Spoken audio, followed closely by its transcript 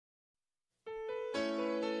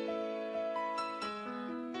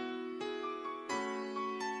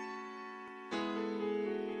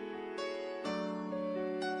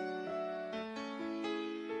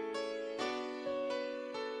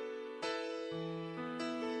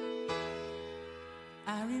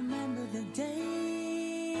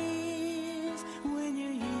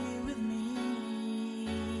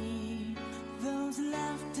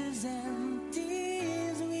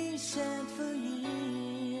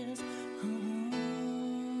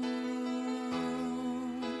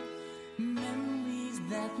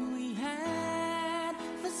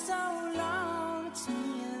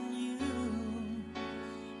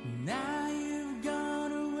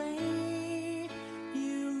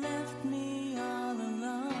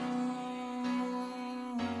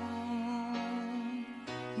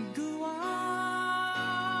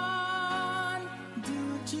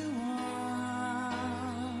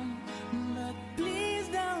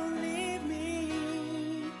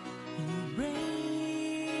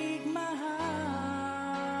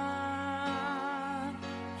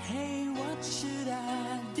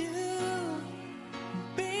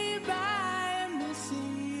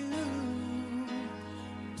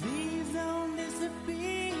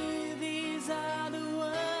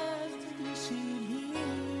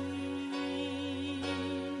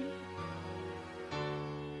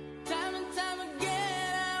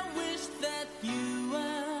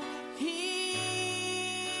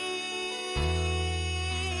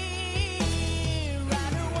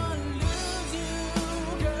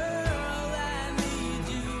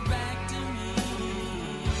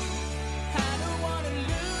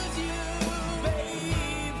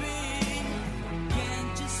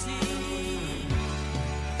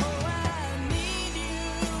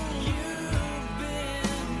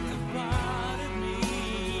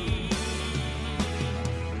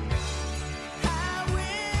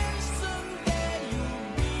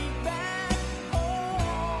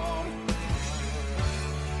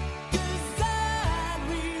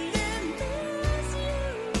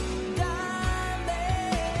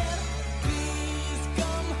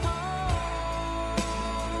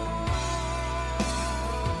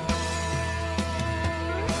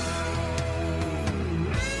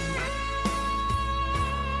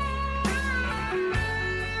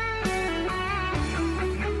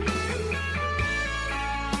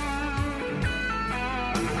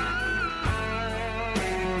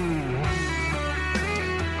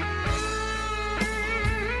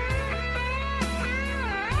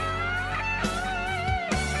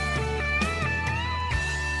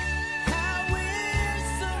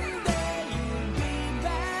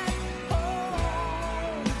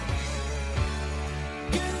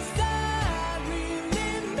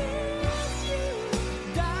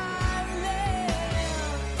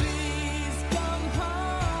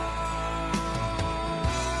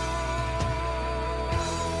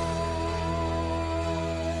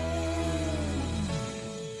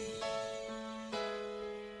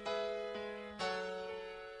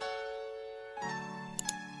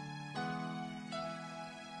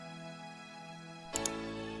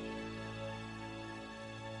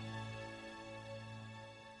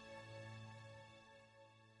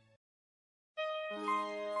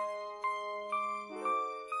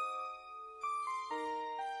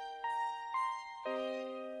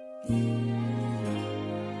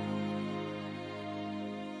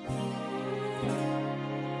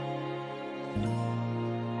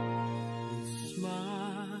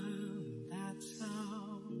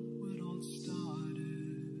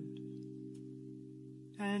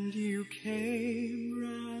And you came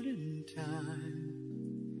right in time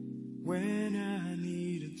when I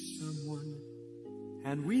needed someone,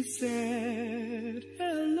 and we said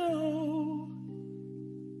hello.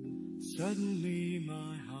 Suddenly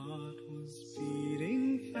my heart was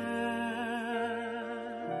beating fast.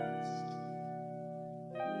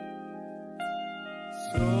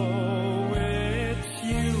 So it's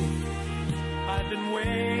you I've been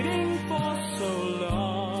waiting for so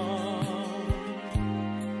long.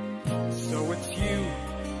 So it's you,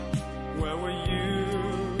 where were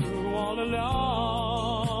you all along?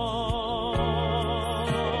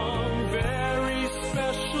 Very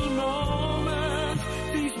special moments,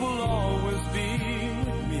 these will always be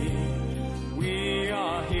with me. We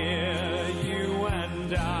are here, you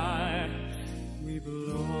and I, we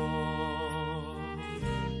belong.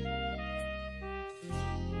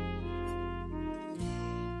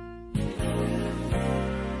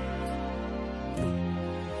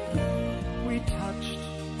 We touched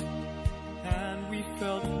and we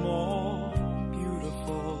felt more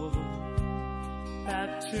beautiful. That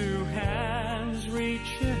two hands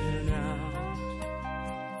reaching out,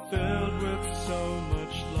 filled with so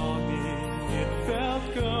much longing. It felt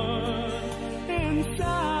good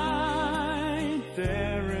inside.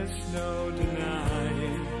 There is no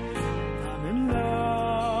denying I'm in love.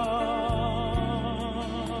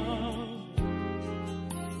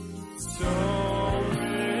 So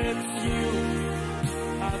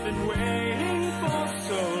I've been waiting for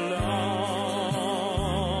so long.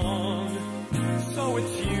 So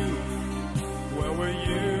it's you, where were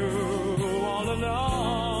you all along?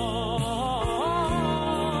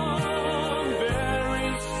 Very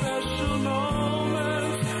special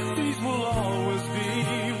moments, these will always be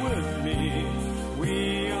with me. We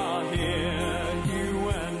are here, you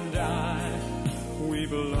and I, we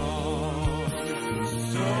belong.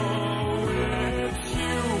 So it's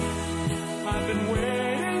you I've been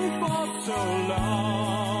waiting for so long.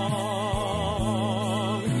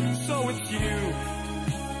 So it's you,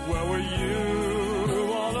 where were you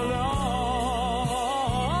all along?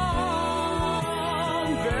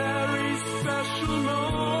 Very special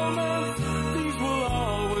moments, these will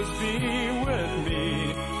always be with me.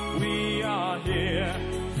 We are here,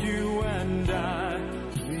 you and I,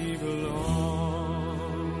 we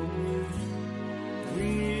belong. We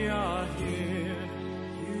are here,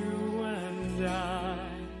 you and I,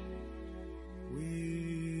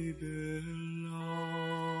 we belong.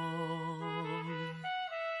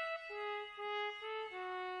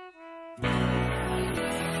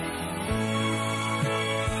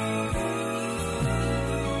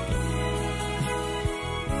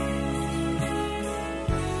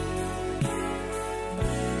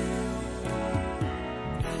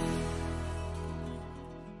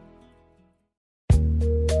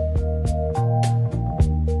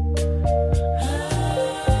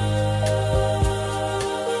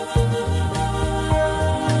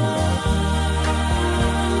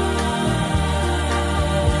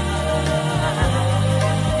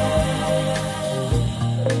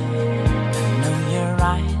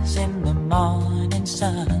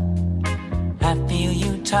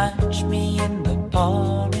 Touch me in the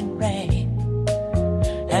pouring rain,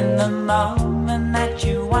 and the moment that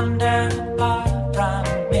you wander far from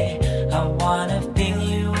me, I wanna feel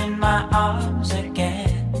you in my arms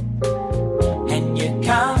again. And you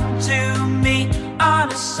come to me on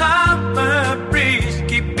a summer breeze,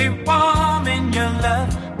 keep me warm in your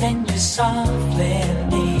love, then you softly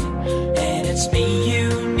leave, and it's me you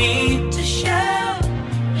need to show.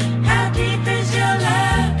 How deep is your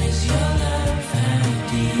love? Is your love?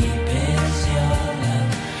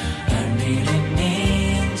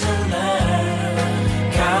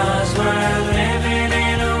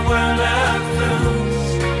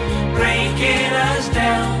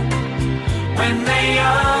 When they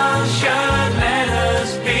all should let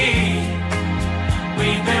us be, we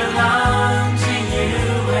belong to you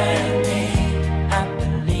and me. I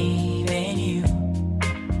believe in you.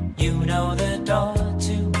 You know the door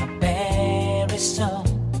to my very soul.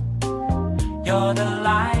 You're the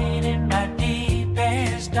light in my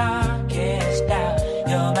deepest, darkest doubt.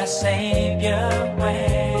 You're my savior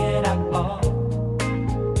when I fall.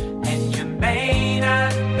 And you may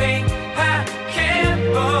not think I care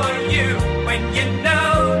for you, when you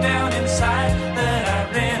know down inside that I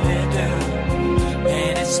really do.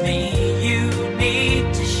 And it's me you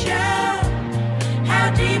need to show. How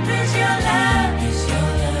deep is your love? Is your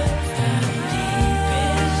love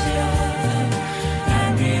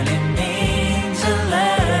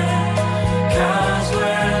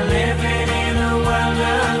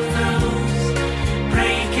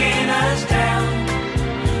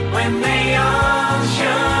when they all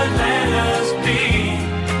should let us be.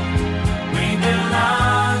 We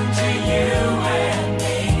belong to you and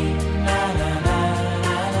me. La la la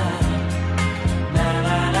la la, la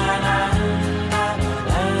la la la, la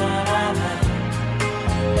la la la,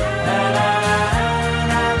 la la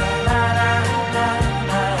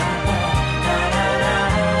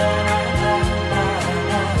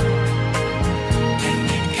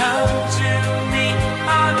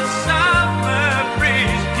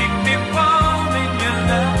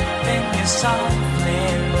softly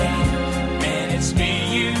rain. When it's me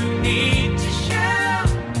you need to show.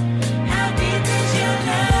 How deep is your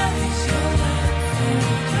love? Is your love?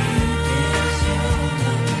 How deep is your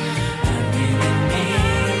love? I really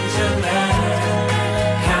need to learn.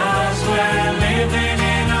 'Cause we're living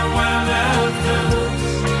in a world of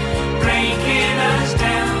fools, breaking us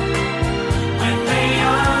down when they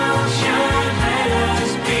all should let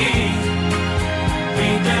us be. We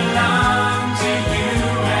belong to you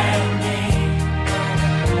and me.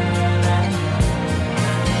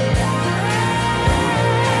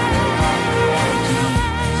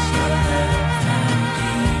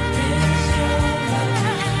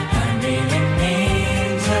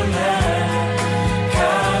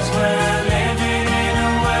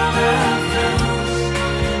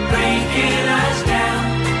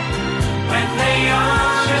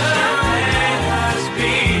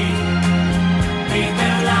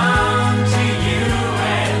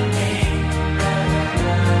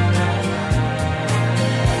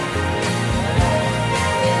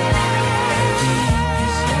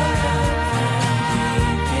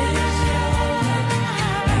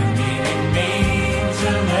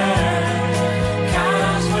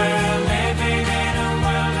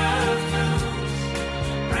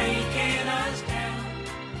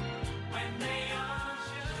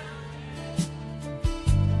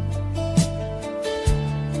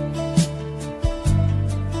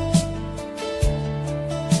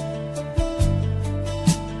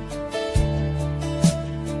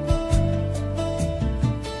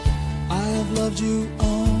 Loved you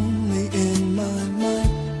only in my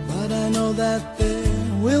mind, but I know that there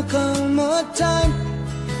will come a time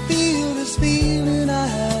to feel this feeling I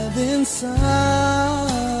have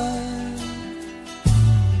inside.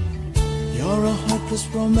 You're a hopeless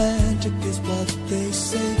romantic is what they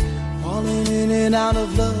say, falling in and out of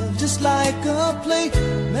love just like a play,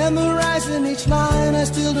 memorizing each line. I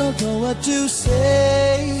still don't know what to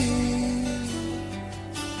say.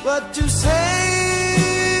 What to say?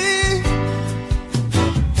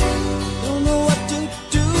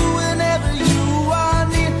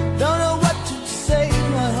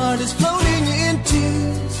 Is floating in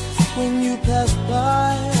tears. When you pass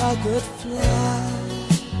by, I could fly.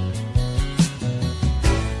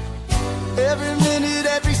 Every minute,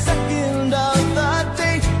 every second of the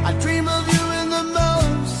day, I dream of you in the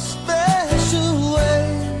most special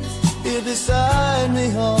ways. You're beside me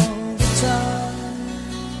all the time.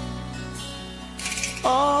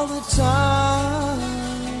 All the time.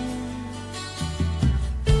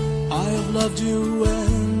 I have loved you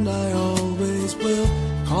and I always will.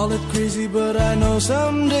 Call it crazy, but I know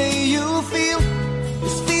someday you'll feel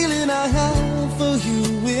this feeling I have for you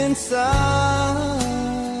inside.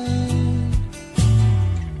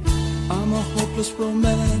 I'm a hopeless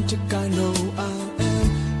romantic, I know I am.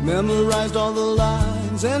 Memorized all the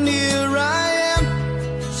lines, and here I am,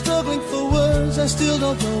 struggling for words. I still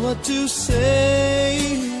don't know what to say.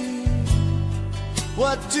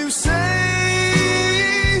 What to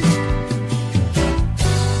say?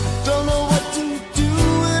 Don't know what to do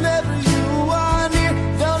whenever you are near.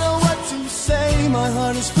 Don't know what to say. My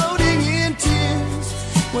heart is floating in tears.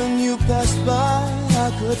 When you pass by, I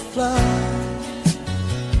could fly.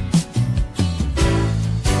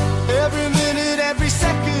 Every minute, every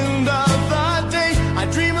second of the day, I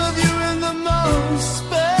dream of you in the most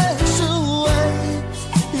special ways.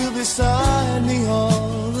 You're beside me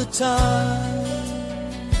all the time.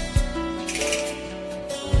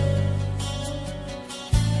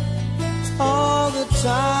 All the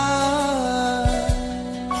time.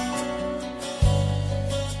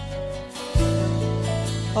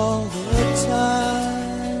 All the time.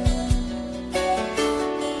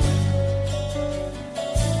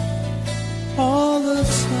 All the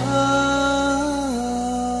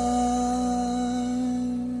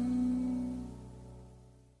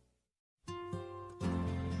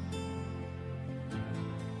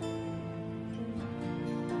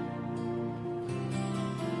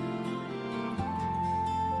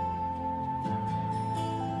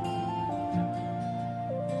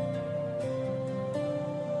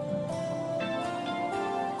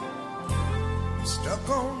Stuck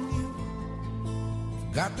on you,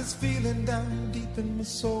 Got this feeling down deep in my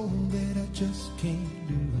soul that I just can't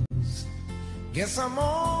lose. Guess I'm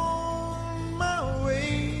on my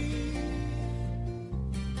way.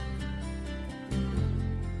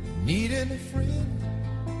 Needing a friend,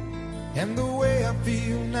 and the way I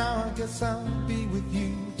feel now, I guess I'll be with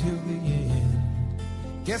you till the end.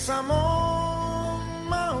 Guess I'm on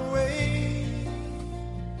my way.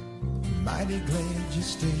 Mighty glad you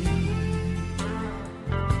stayed.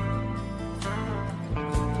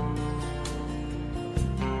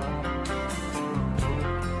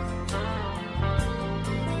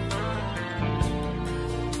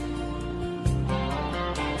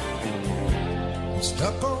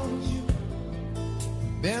 Stuck on you,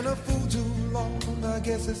 been a fool too long. I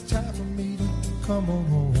guess it's time for me to come on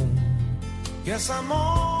home. Guess I'm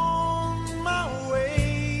on my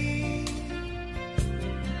way.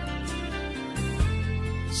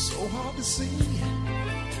 So hard to see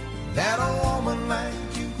that a woman like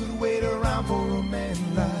you could wait around for a man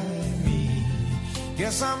like me.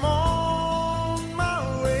 Guess I'm on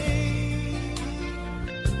my way.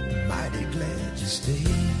 Mighty glad you stayed.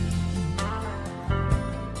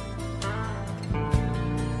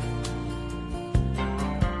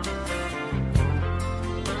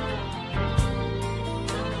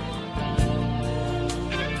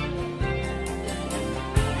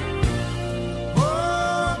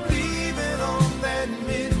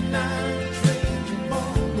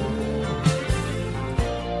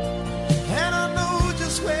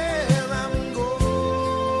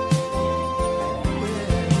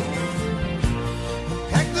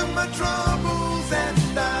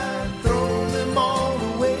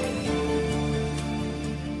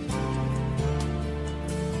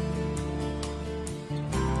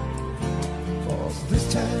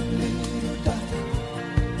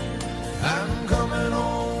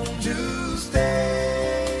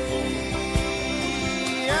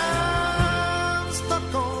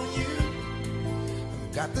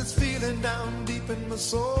 Down deep in my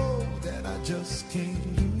soul that I just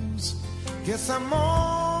can't lose. Guess I'm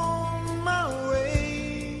on my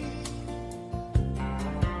way.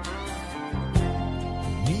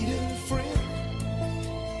 Needing a friend,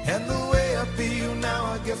 and the way I feel now,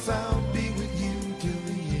 I guess I'll be with you till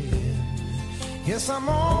the end. Yes, I'm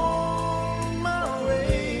on my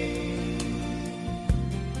way.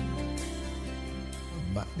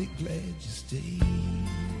 I'm mighty glad you stayed.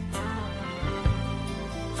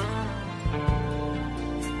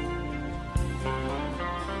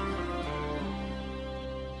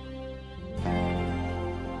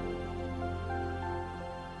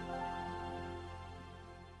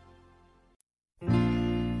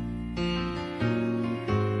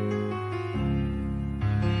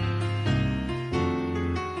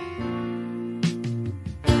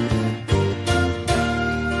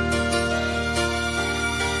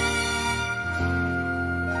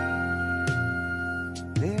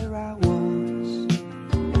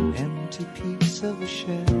 Of a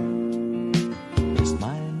shell, just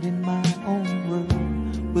minding my own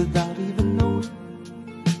world without even knowing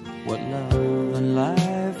what love and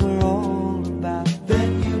life were all about.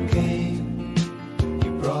 Then you came,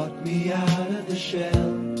 you brought me out of the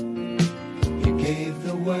shell, you gave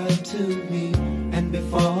the word to me, and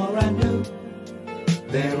before I knew,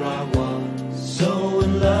 there I was, so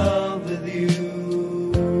in love with you.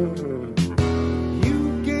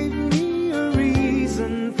 You gave me a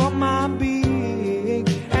reason for my being,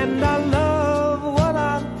 and I love what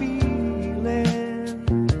I'm feeling.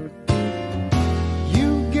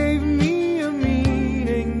 You gave me a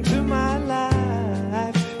meaning to my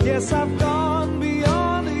life. Yes, I've gone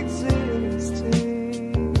beyond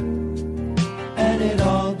existing. And it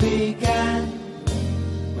all began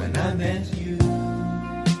when I met you.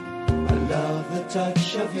 I love the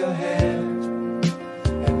touch of your hair,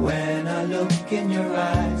 and when I look in your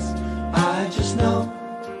eyes, I just know,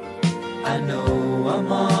 I know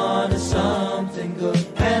I'm on to something good,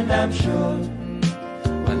 and I'm sure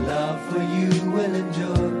my love for you will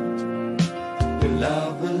endure. Your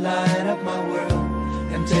love will light up my world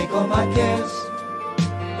and take all my cares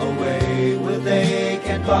away where they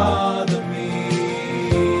can't bother me.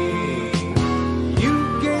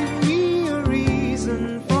 You gave me a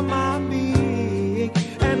reason for my being,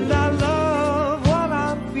 and I love what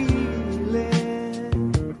I'm feeling.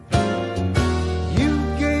 You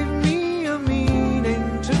gave me a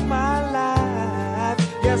meaning to my life.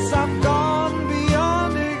 Yes, I've gone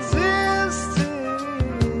beyond existing.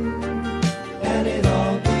 And it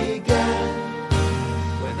all began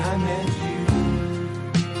when I met you.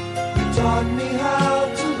 You taught me how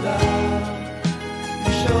to love,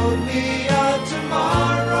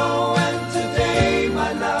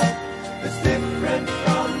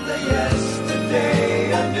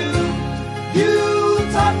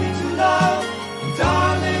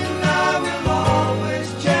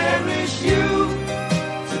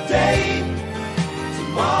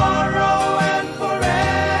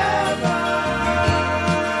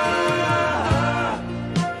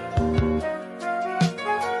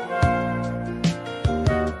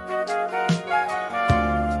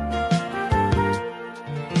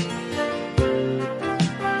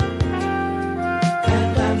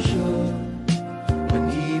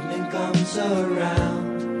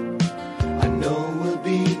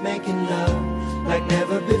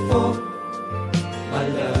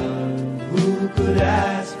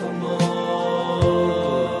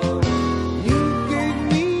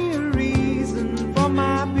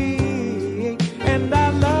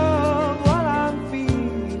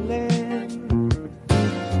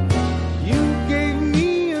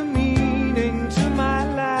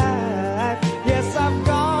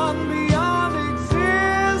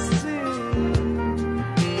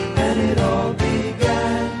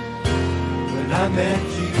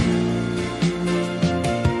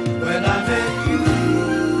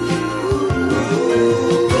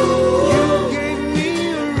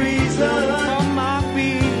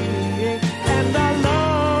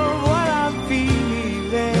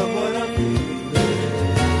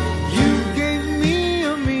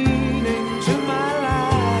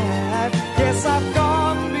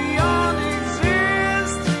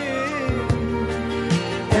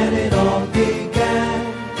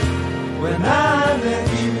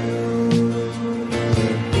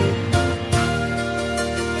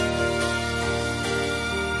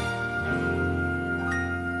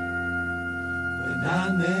 when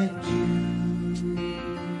I met you.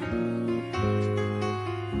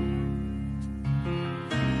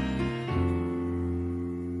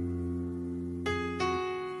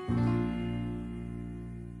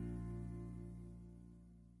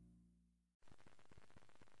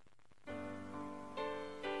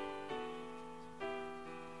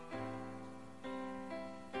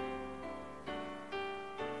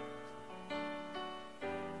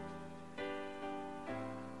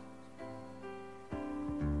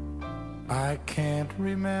 I can't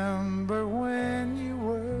remember when you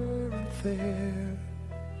weren't there,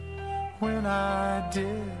 when I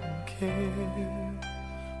didn't care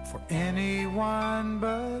for anyone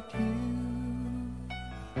but you.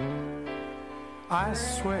 I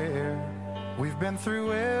swear we've been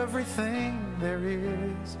through everything there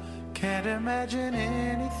is. Can't imagine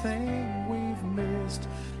anything we've missed.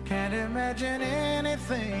 Can't imagine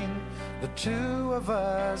anything the two of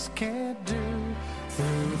us can't do.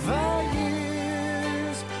 Through the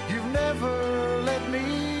years, you've never let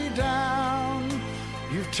me down.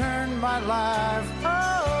 You've turned my life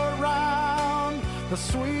around. The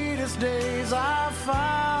sweetest days I've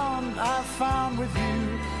found with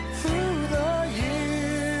you. Through the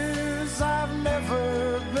years, I've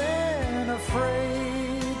never been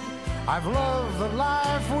afraid. I've loved the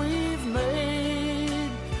life we've made,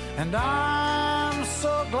 and I'm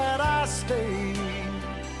so glad I stayed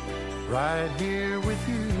right here with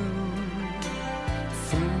you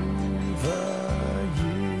through the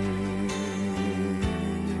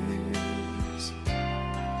years.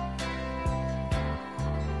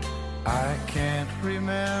 I can't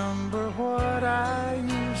remember what I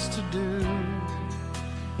used to do,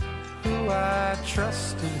 who I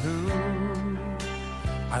trusted, who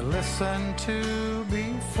I listened to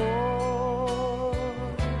before.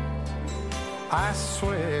 I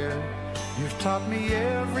swear you've taught me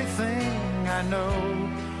everything I know.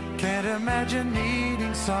 Can't imagine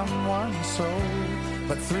needing someone so.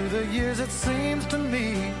 But through the years it seems to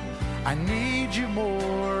me I need you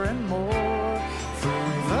more and more.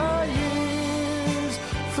 Through the years,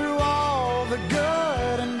 through all the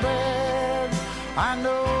good and bad, I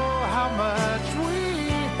know how much we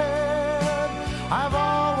had. I've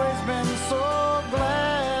always been so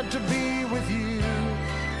glad to be with you.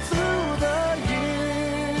 Through the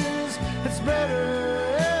years, it's better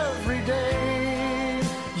every day.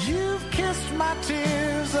 You've kissed my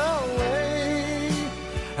tears away.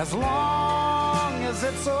 As long as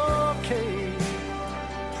it's okay,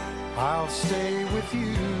 I'll stay with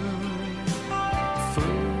you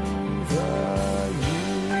through the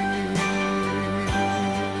years.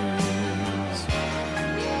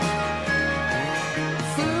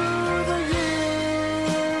 Through the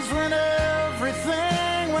years when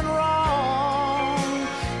everything went wrong,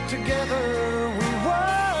 together we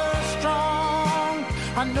were strong.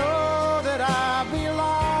 I know that I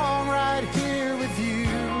belong right here with you.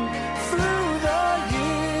 Through the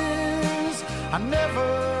years, I never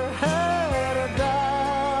had a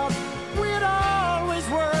doubt we'd always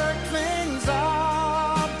work things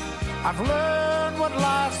out. I've learned what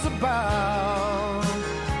life's about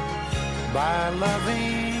by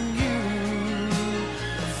loving you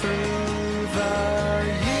through the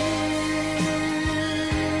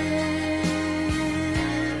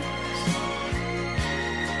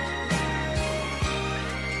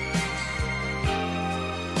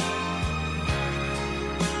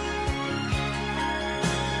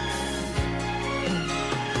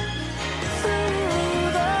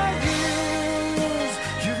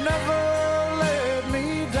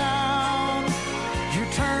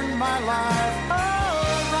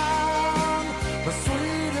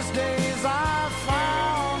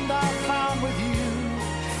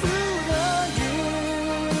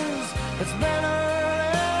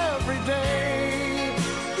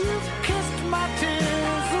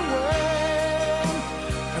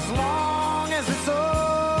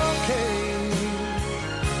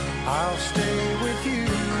I'll stay with you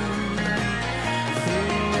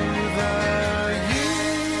through the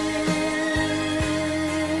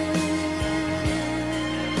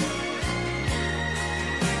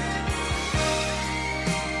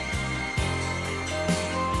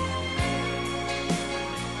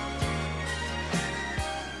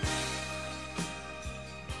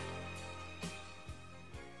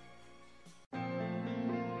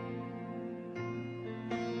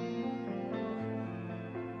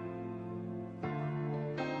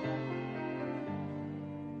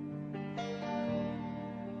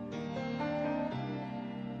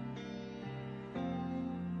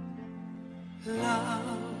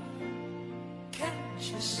Love, can't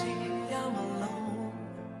you see I'm alone?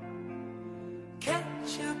 Can't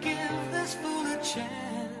you give this fool a chance?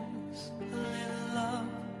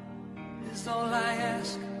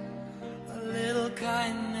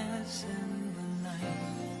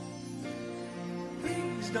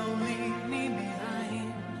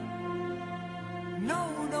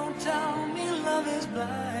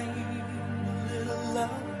 blind. A little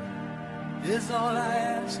love is all I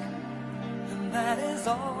ask, and that is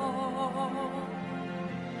all.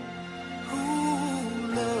 Ooh,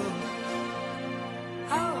 love,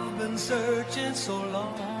 I've been searching so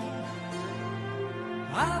long.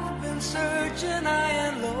 I've been searching high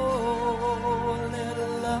and low. A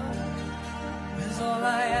little love is all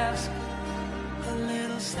I ask, a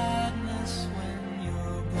little sadness when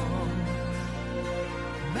you're gone.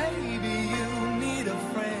 Maybe you need a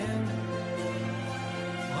friend,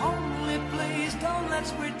 only please don't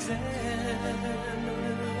let's pretend. A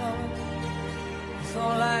little love is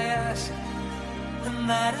all I ask, and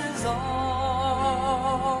that is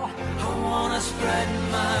all. I wanna spread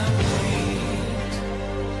my wings,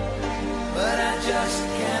 but I just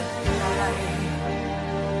can't fly.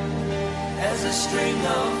 As a string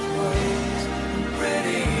of pearls and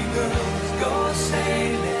pretty girls go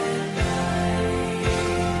sailing by.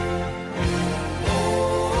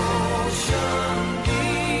 Ocean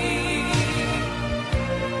deep,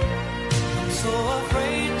 I'm so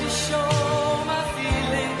afraid to show my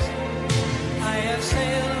feelings. I have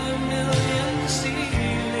sailed a million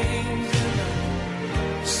ceilings in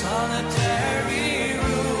a solitary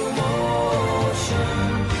room. Ocean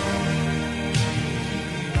deep,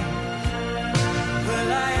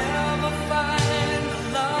 will I ever find a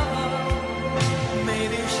lover?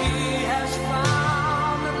 Maybe she has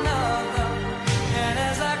found another. And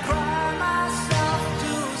as I cry myself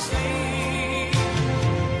to sleep,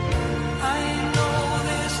 I know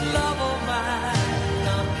this love of mine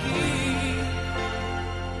I'll keep.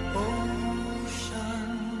 Ocean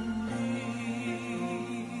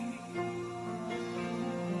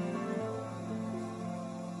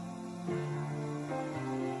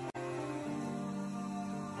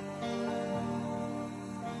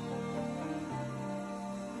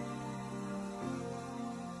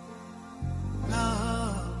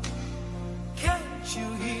love, can't you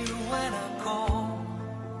hear when I call?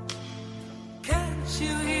 Can't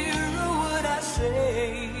you hear what I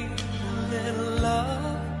say? A little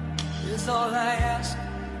love is all I ask,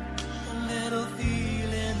 a little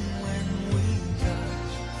feeling when we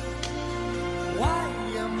touch. Why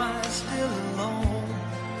am I still alone?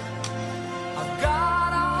 I've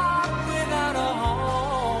got a heart without a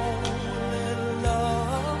home. A little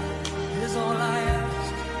love is all I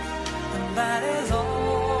ask, and that is all.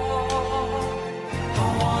 I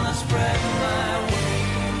wanna spread my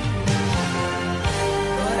wings,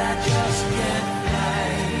 but I just can't fly.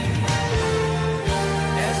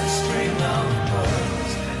 As a string of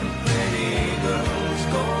pearls and pretty girls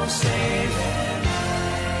go sailing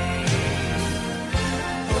high.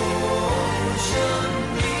 Ocean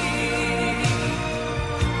deep,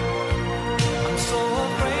 I'm so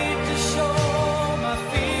afraid to show my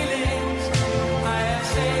feelings. I have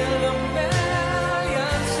sailed a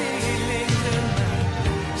million ceilings in my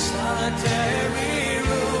solitary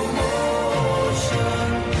room.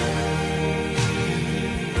 Ocean deep,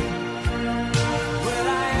 will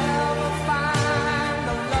I ever find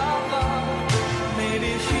a lover?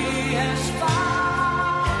 Maybe she has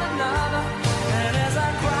found another. And as I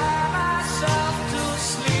cry myself to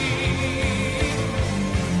sleep,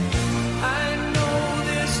 I know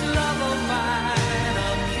this love of mine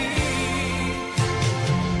I'll keep.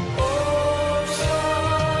 Ocean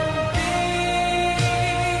deep,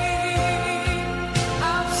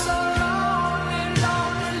 I'm so lonely,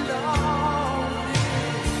 lonely, lonely.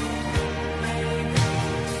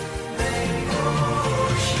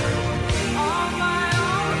 Ocean deep, on my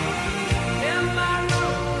own, in my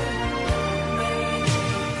room.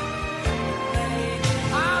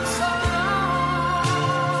 I'm so lonely.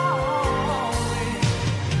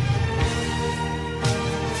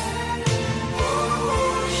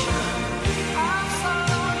 Ocean deep, I'm so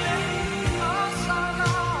lonely, oh so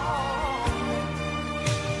lonely.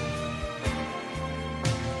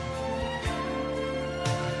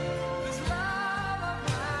 This love of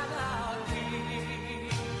mine I'll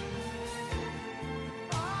keep.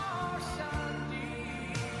 Ocean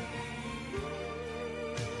deep,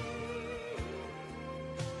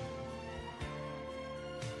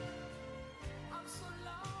 I'm so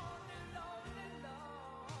lonely, lonely, lonely.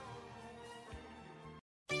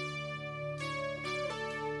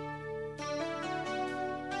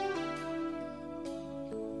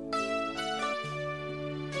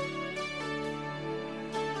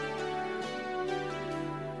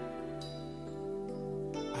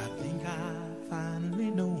 I think I finally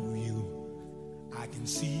know you. I can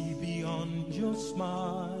see beyond your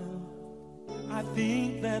smile. I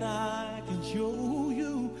think that I can show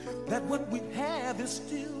you that what we have is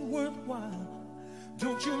still worthwhile.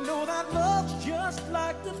 Don't you know that love's just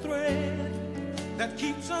like the thread that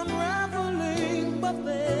keeps unraveling, but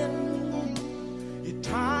then it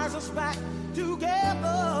ties us back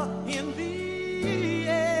together in the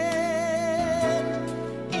end.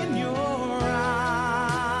 In your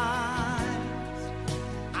eyes,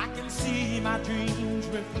 I can see my dreams'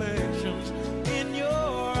 reflections. In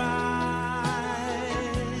your eyes,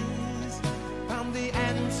 found the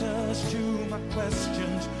answers to my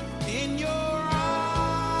questions. In your eyes,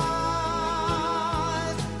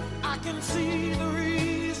 I can see the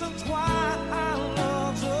reasons why our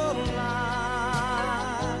love's alive.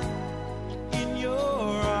 In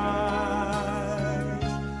your eyes,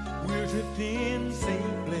 we're drifting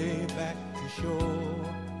safely back to shore.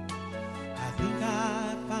 I think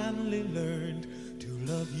I finally learned to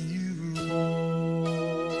love you more.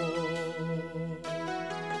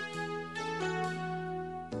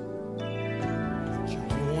 She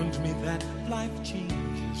warned me that life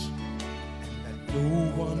changes and that no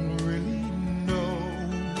one really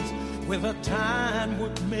knows whether time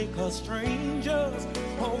would make us strangers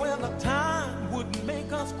or whether time would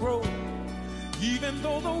make us grow. Even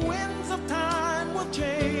though the winds of time will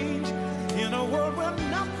change, in a world where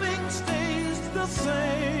nothing stays the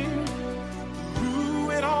same,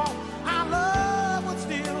 through it all, our love would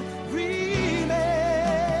still remain.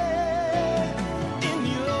 In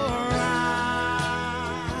your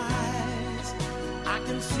eyes, I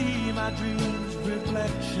can see my dreams'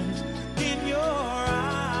 reflections. In your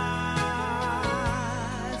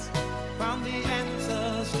eyes, found the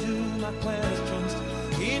answers to my questions.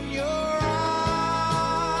 In your eyes,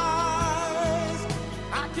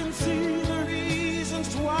 I can see the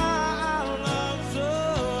reasons why our love's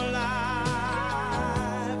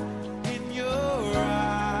alive. In your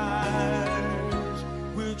eyes,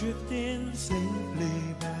 we're drifting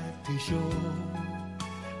safely back to shore.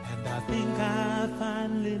 And I think I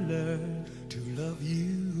finally learned to love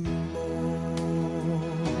you more.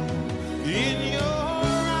 In your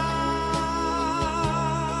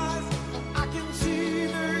eyes, I can see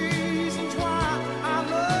the reasons why our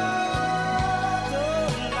love's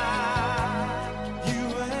alive. You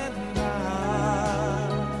and I,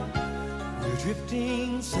 we're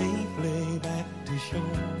drifting safely back to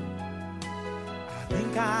shore. I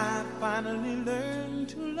think I finally learned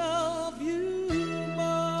to love you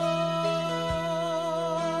more.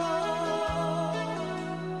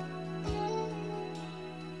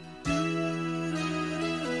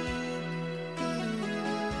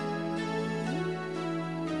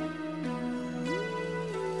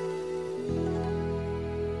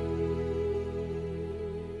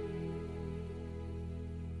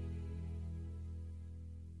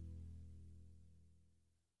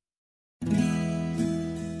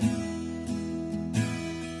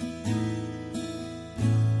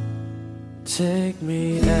 Take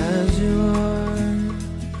me as you are,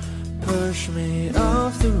 push me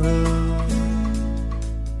off the road.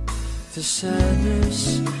 The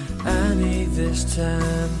sadness, I need this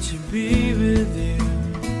time to be with you.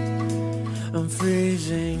 I'm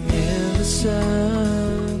freezing in the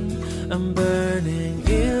sun, I'm burning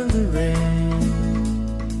in the rain.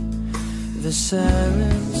 The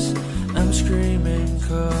silence, I'm screaming,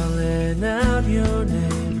 calling out your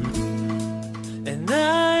name. And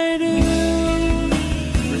I do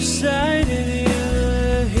recite in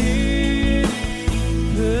your heat,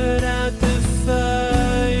 put out the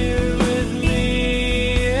fire with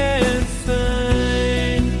me and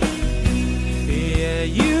find, yeah,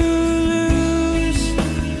 you lose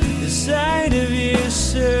the sight of your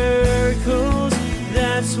circles.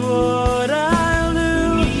 That's what I'll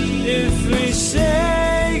do if we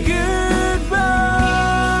say goodbye.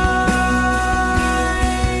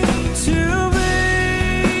 To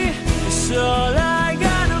me, it's all I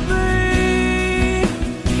gotta be,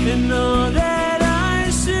 and all that I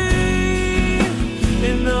see,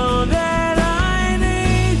 and all that I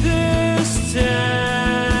need this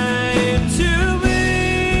time. To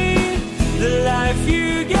me, the life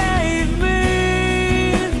you gave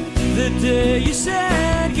me, the day you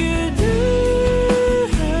said goodnight.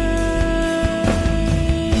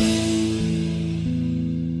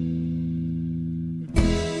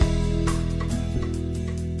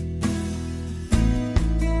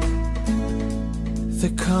 The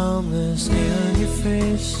calmness in your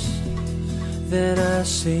face that I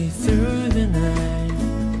see through the night,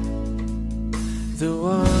 the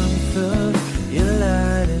warmth of your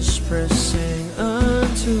light is pressing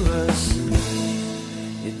onto us.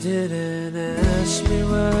 You didn't ask me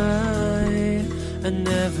why, I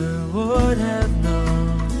never would have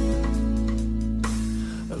known.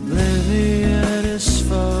 Oblivion is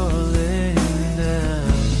falling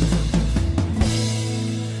down,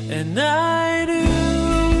 and I do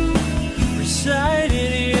recite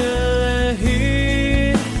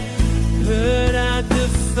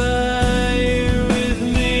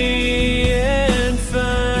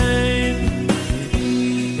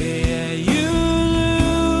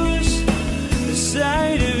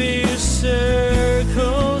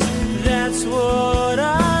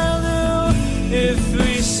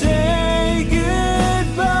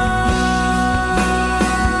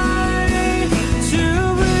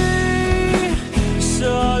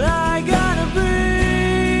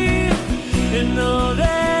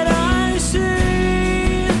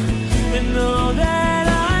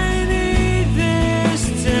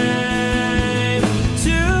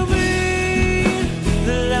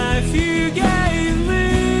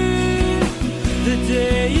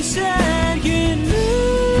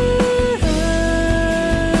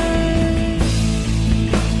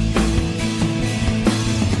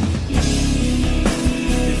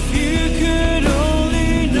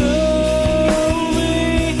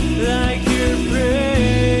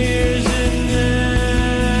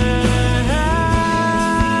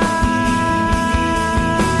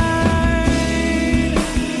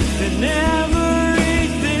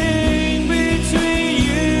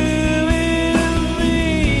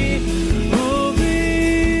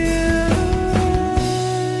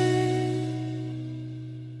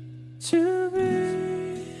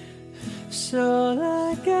It's all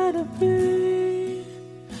I gotta be,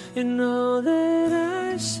 and all that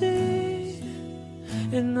I see,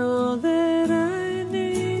 and all that I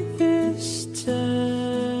need this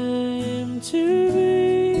time to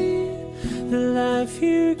be the life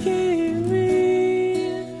you gave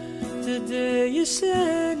me the day you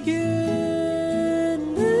said goodnight.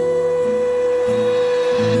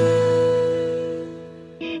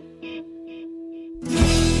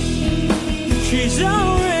 She's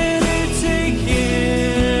already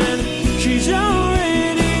taken, she's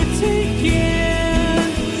already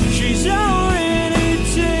taken, she's already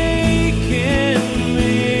taken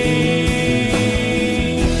me.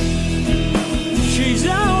 She's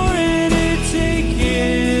already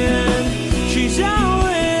taken, she's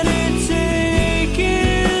already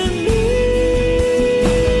taken me.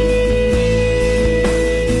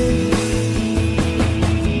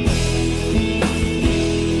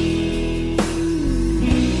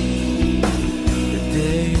 The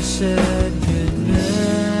day you said goodnight.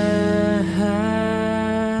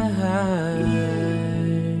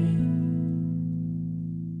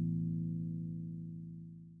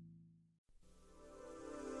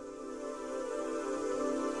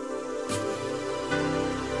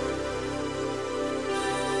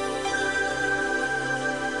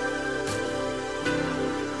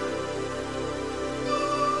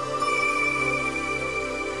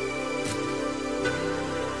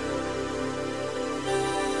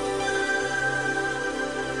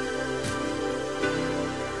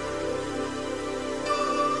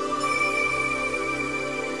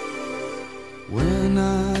 When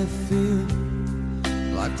I feel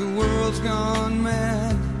like the world's gone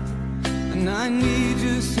mad and I need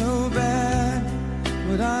you so bad,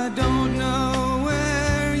 but I don't know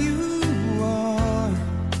where you are,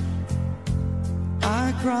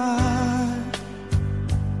 I cry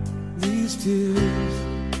these tears.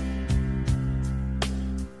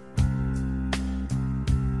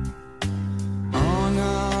 On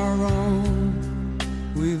our own,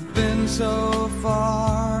 we've been so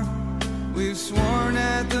far. We've sworn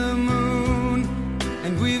at the moon,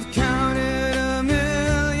 and we've counted a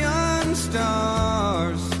million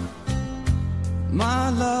stars. My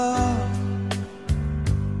love,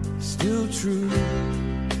 still true.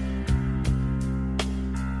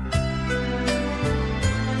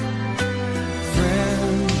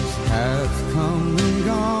 Friends have come and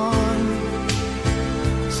gone.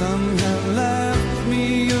 Some have left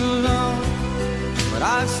me alone, but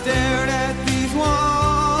I've stared at the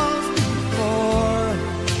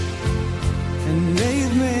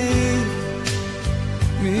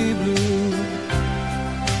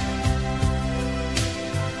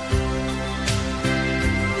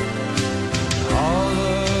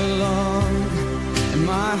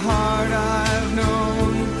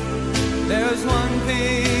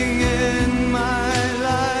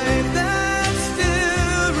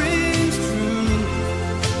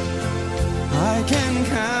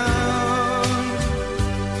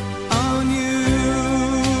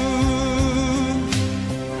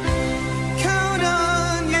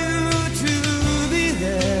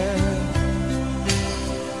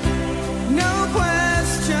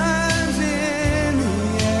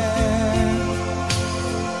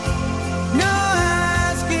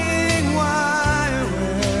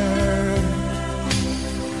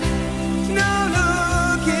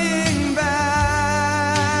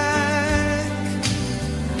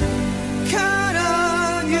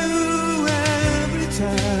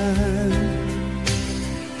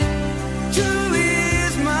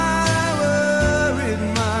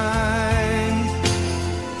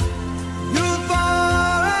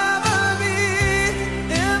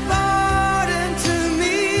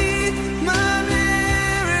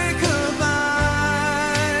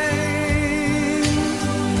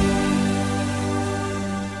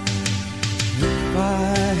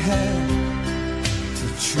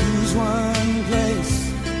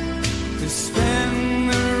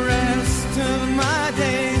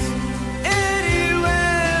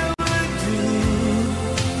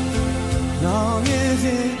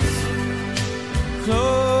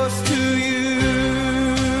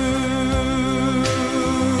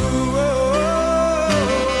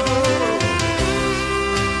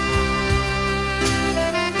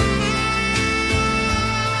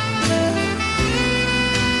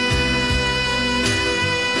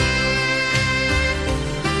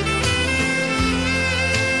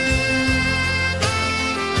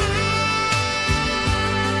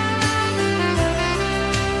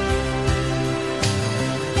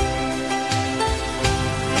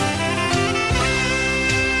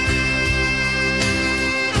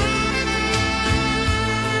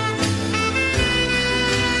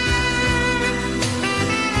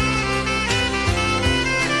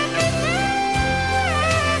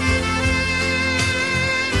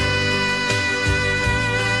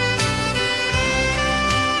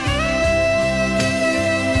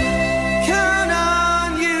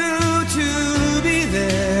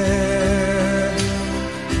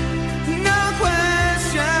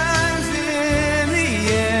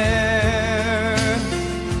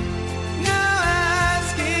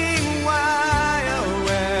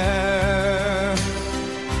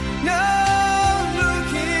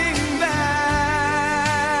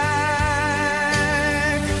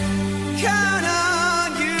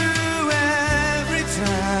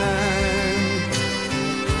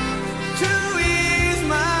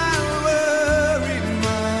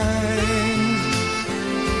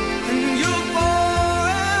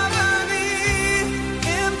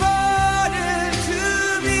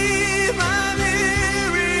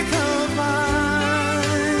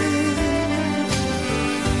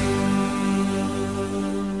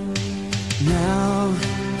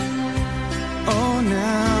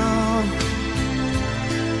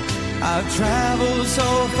traveled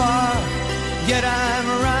so far, yet I'm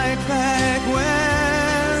right back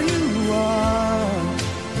where you are.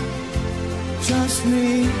 Just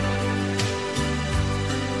me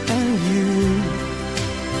and you.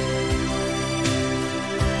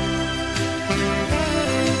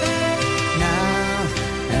 Now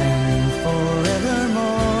and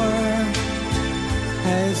forevermore,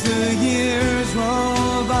 as the years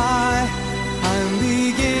roll by, I'm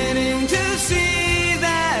beginning to see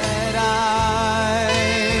that I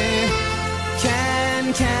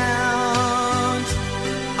can count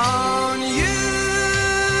on you.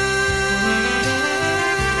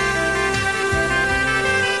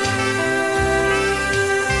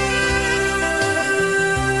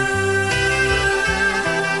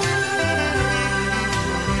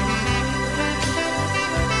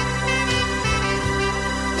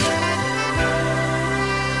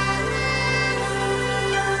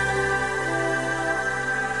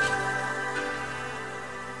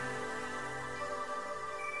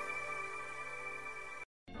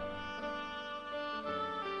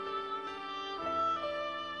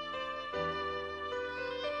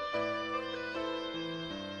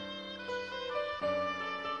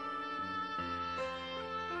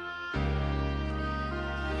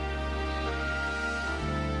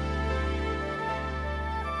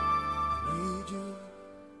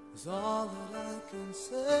 Is all that I can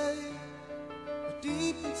say. But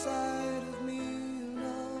deep inside of me, you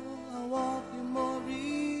know I want you more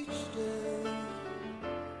each day.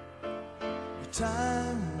 But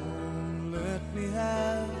time won't let me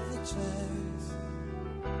have the chance,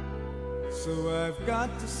 so I've got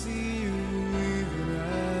to see you even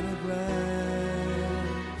at a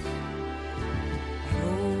glance. I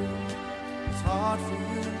know it's hard for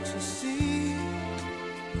you to see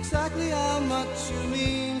exactly how much you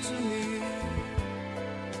mean to me.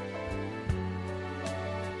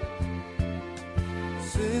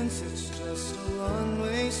 Since it's just a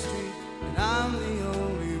one-way street and I'm the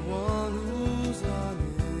only one who's on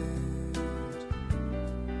it,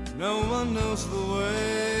 no one knows the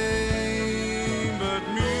way but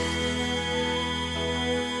me.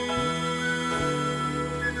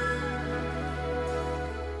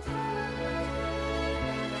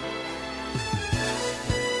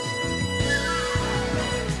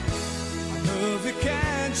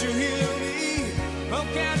 Can't you hear me? Oh,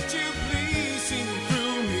 can't you please see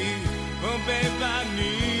through me? Oh, babe, I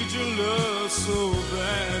need your love so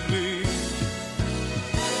badly.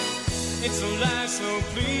 It's a lie, so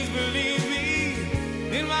please believe me.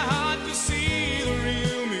 In my heart you see the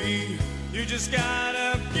real me. You just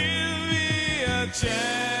gotta give me a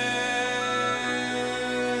chance.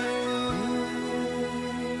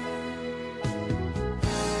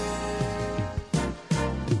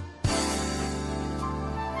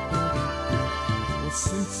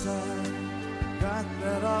 Since I got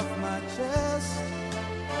that off my chest,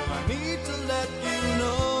 all I need to let you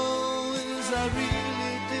know is I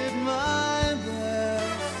really did my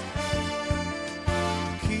best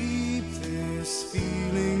to keep this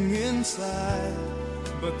feeling inside,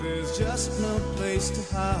 but there's just no place to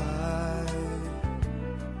hide.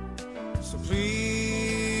 So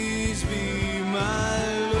please be my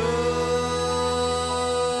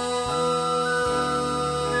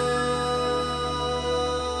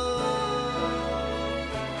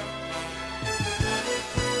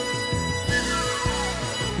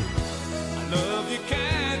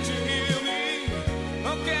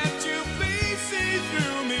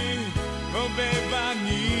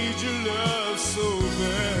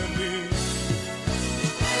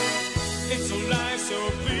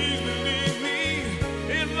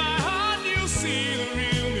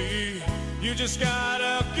you just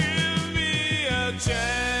gotta give me a chance.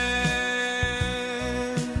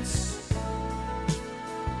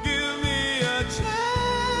 Give me a chance.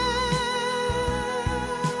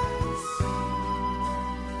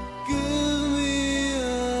 Give me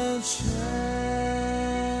a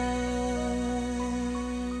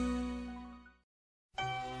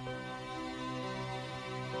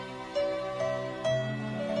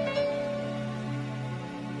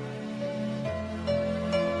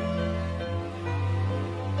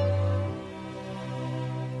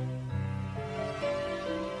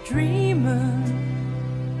Dreaming,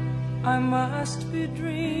 I must be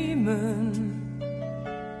dreaming,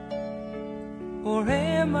 or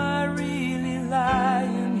am I really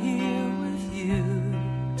lying here with you?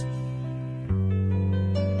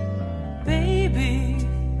 Baby,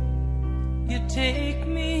 you take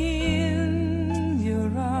me in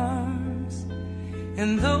your arms,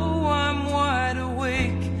 and though I'm wide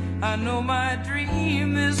awake, I know my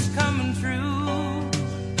dream is coming true.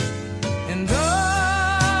 And oh,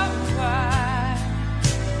 I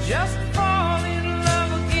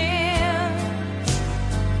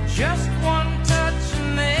Just one touch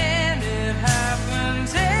and then it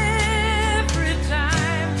happens every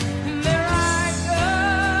time. And there I go,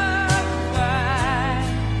 I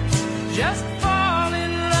just fall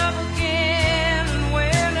in love again. And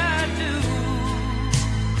when I do,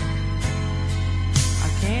 I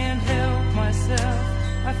can't help myself,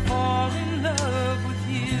 I fall in love with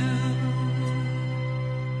you.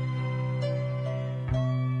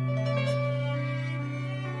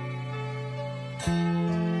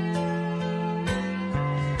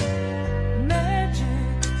 Magic,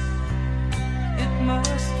 it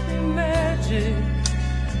must be magic,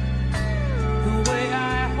 the way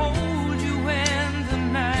I hold you when the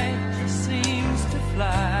night just seems to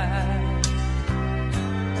fly.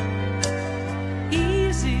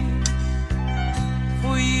 Easy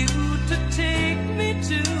for you to take me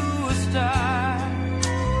to a star.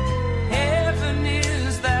 Heaven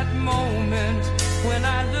is that moment when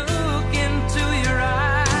I look into your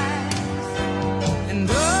eyes. And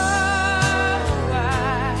oh,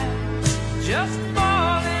 I just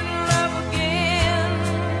fall in love again.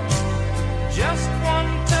 Just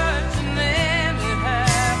one touch and then it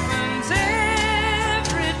happens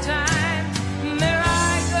every time. And there I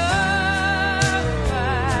go, I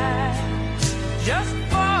just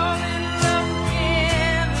fall in love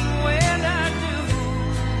again. And when I do,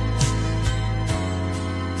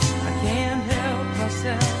 I can't help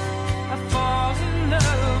myself, I fall in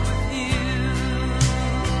love with you.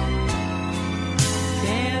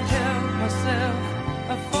 Can't help myself,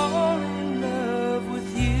 I fall in love with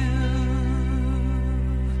you.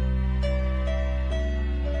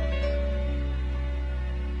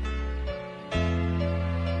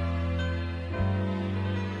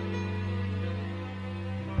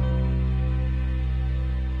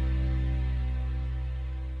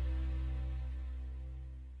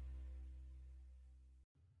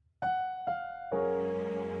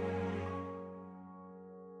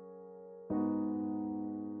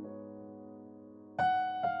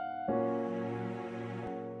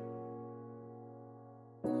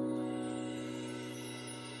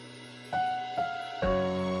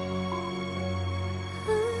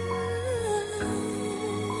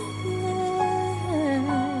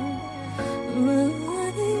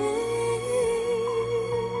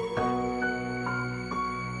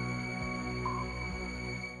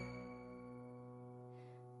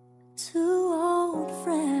 Two old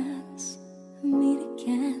friends meet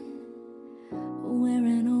again,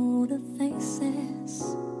 wearing older faces,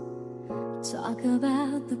 talk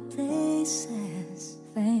about the places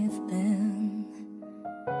they've been.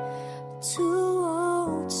 Two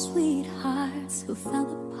old sweethearts who fell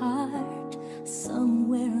apart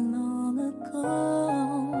somewhere long ago.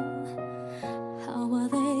 How are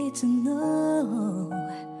they to know?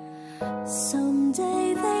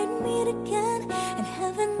 Someday they'd meet again and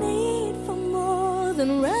have a need for more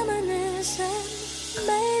than reminiscing.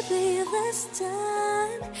 Maybe this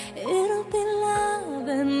time it'll be love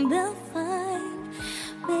and they'll find.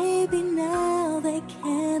 Maybe now they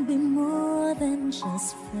can be more than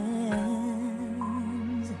just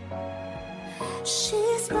friends.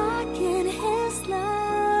 She's back in his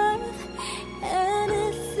life and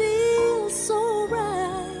it feels so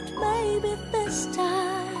right. Maybe this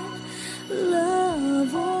time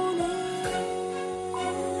love won't end.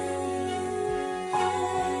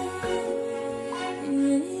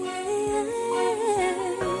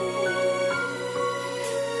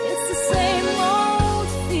 It's the same old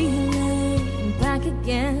feeling back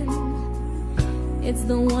again. It's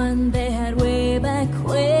the one they had way back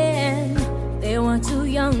when they were too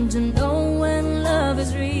young to know when love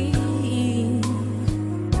is real.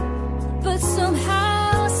 But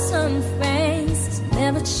somehow some things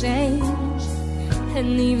never change,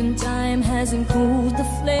 and even time hasn't cooled the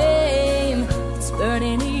flame. It's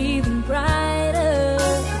burning even brighter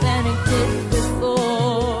than it did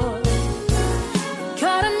before.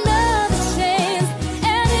 Got another chance,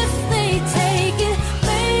 and if they take it,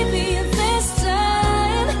 maybe this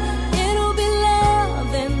time it'll be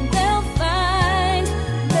love and they'll find.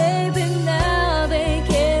 Maybe now they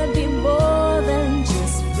can be more than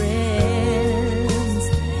just friends.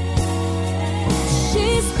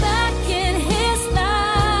 She's back in his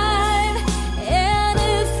life and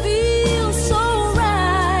it feels so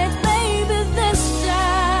right. Maybe this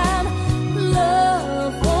time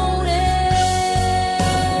love won't end.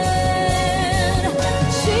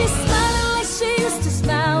 She's smiling like she used to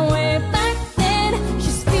smile way back then.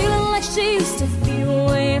 She's feeling like she used to feel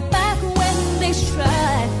way back when they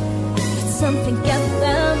tried. But something kept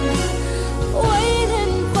them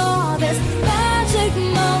waiting for this magic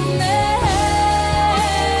moment.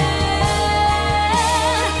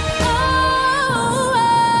 Oh,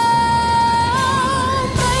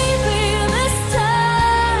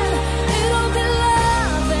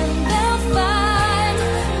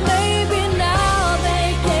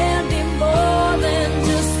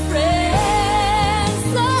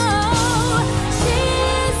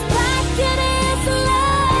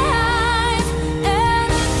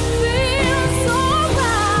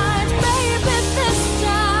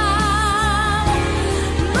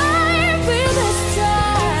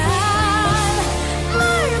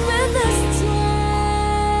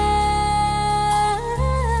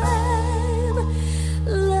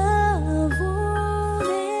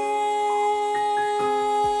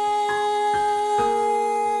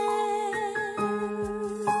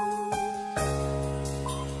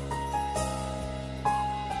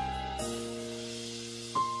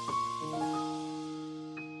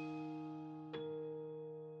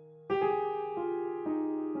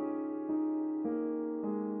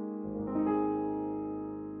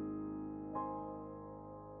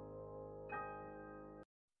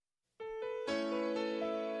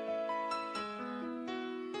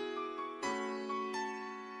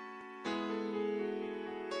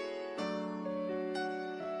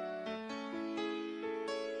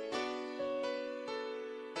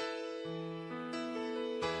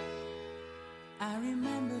 I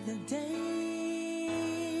remember the days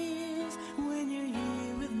when you're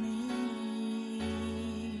here with me,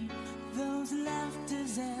 those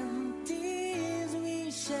laughters and tears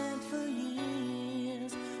we shared for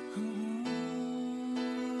years.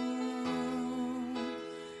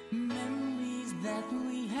 Memories that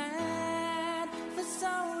we had for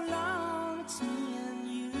so long, it's me and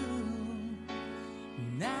you.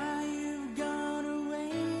 Now you've gone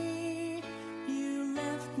away, you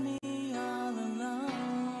left me all alone.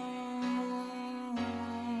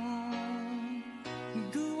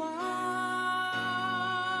 Go on,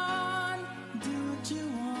 do what you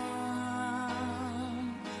want,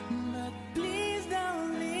 but please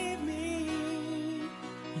don't leave me.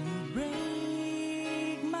 You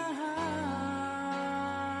break my heart.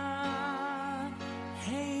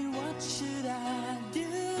 Hey, what should I do?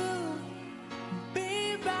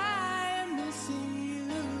 Babe, I'm missing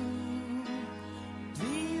you.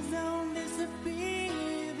 Please don't disappear.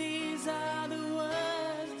 These are the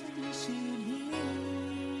words that you should hear.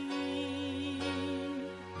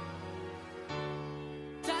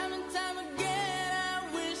 Time and time again, I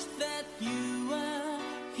wish that you were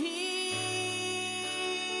here.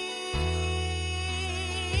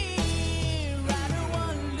 I don't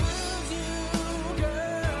want to lose you,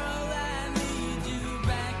 girl. I need you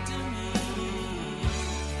back to me.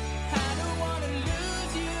 I don't want to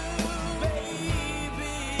lose you,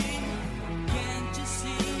 baby. Can't you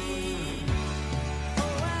see?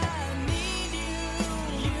 Oh, I need you.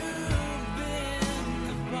 You've been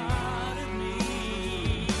a part of me.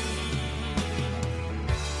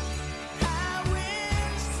 I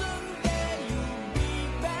wish someday you'd be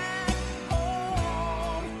back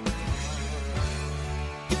home,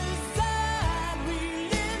 'cause I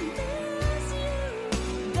really miss you,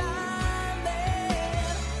 darling.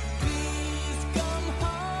 Please come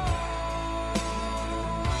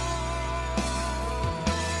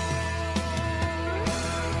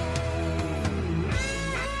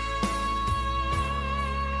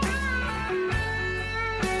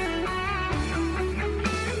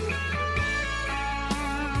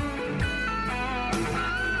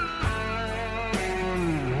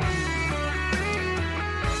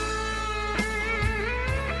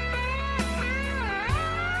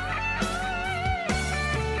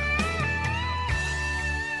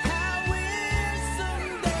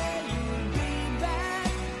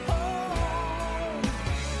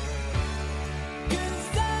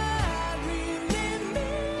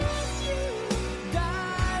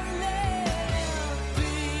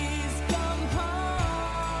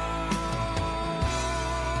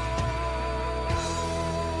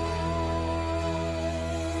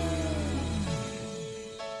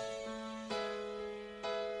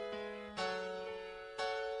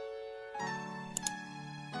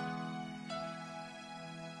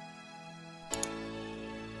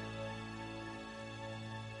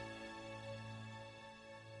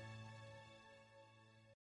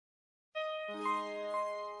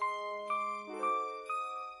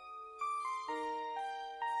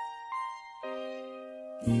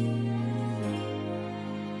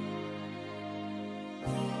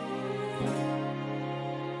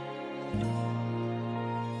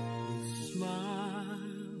Smile,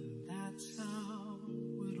 that's how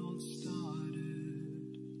it all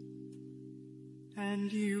started.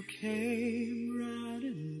 And you came right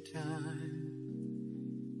in time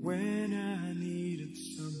when I needed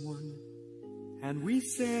someone, and we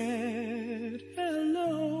said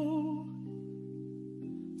hello.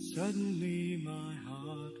 Suddenly my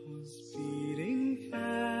heart was beating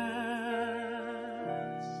fast.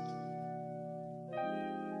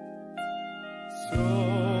 So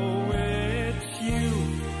it's you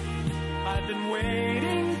I've been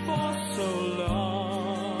waiting for so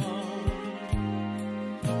long.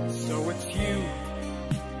 So it's you,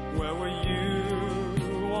 where were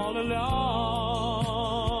you all along?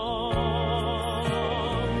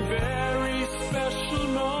 Very special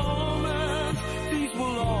moments, these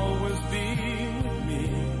will always be with me.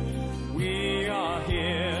 We are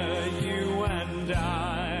here, you and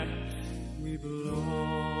I, we belong.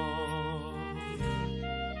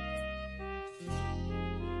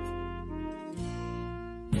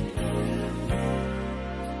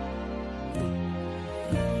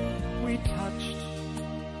 We touched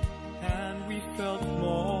and we felt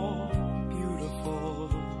more beautiful.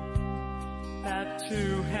 That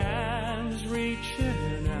two hands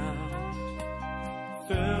reaching out,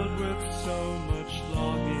 filled with so much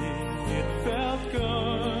longing. It felt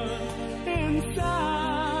good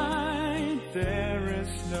inside. There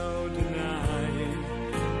is no denying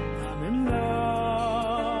I'm in love.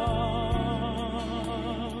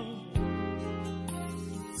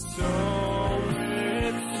 So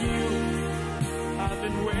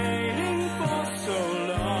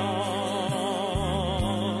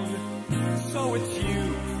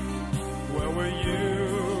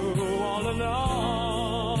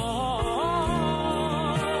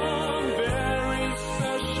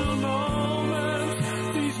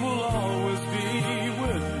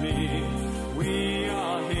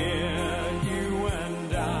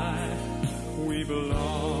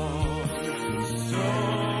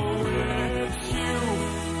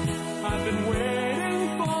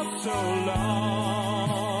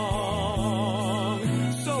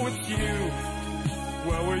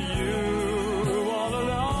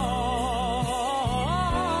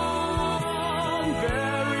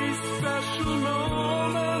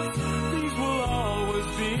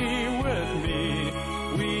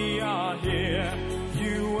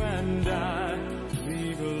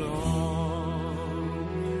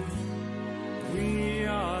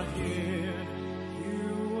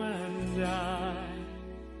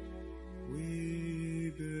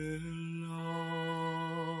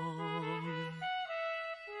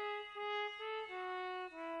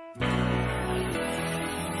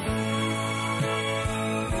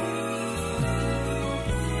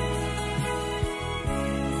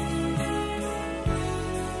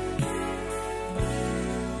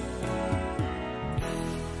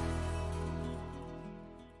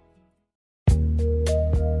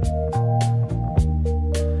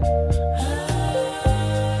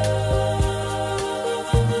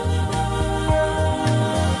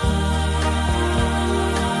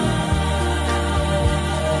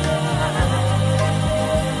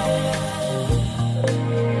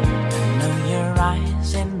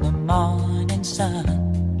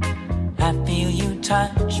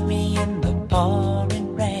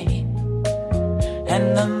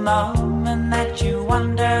And the moment that you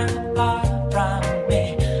wander far from me,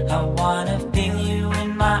 I wanna feel you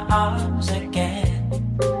in my arms again.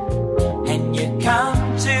 And you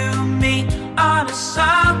come to me on a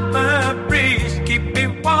summer breeze, keep me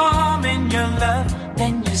warm in your love,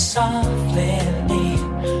 then you softly leave.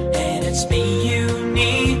 And it's me you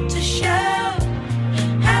need to show.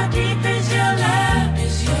 How deep is your love?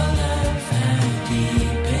 Is your love? How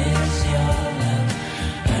deep is your love?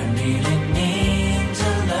 I really need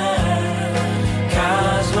to learn.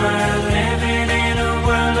 'Cause we're living in a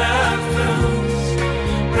world of fools,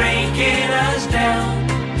 breaking us down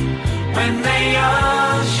when they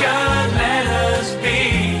all should let us be.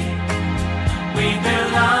 We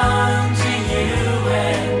belong to you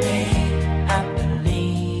and me. I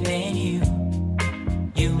believe in you.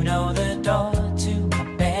 You know the door to my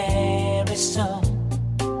very soul.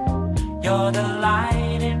 You're the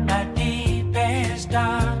light in my deepest,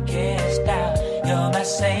 darkest doubt. You're my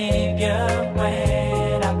savior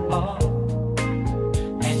when I fall.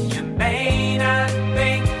 And you may not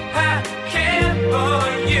think I care for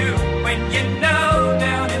you, when you know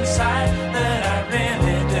down inside that I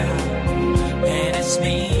really do. And it's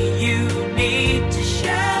me you need to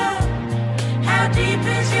show. How deep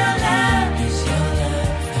is your love? Is your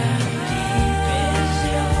love? How deep is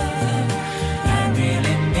your love? I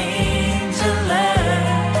really need to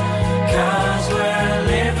learn. 'Cause we're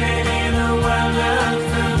living in a world of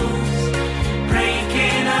fools,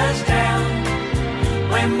 breaking us down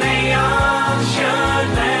when they all should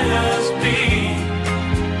let us be.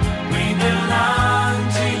 We belong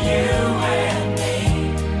to you and me.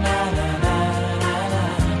 Na na na na na.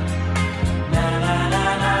 Na na na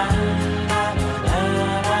na. Na na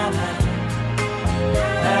na na.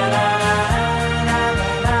 Na na na na na.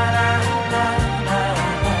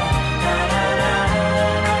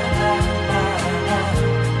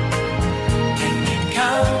 Can you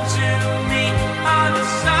come to me on a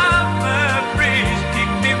summer breeze,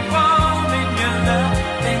 keep me warm in your love,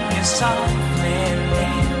 then you softly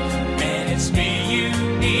leave. And it's me you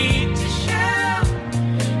need to show.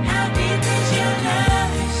 How deep is your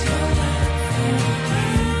love? Is your love?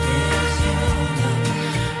 How deep is your love?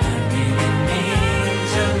 I really need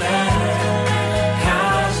to learn.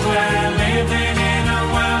 'Cause we're living in a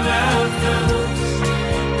world of fools,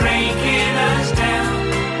 breaking us down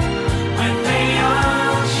when they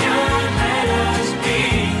all should let us be.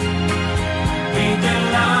 We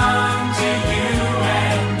belong to you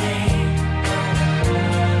and me.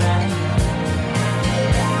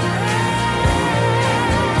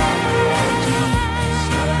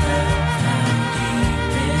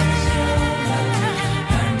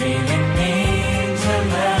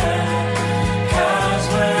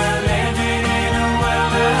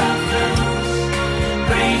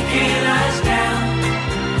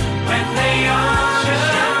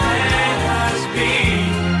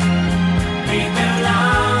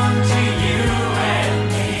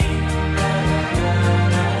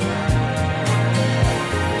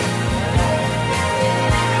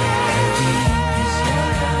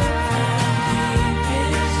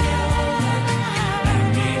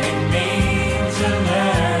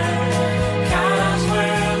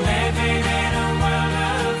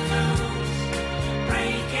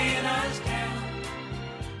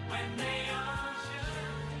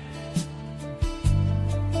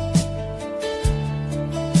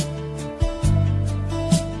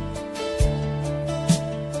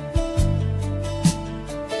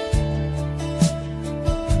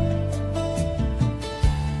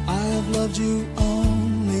 loved you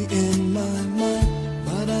only in my mind,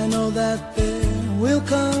 but I know that there will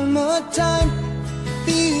come a time to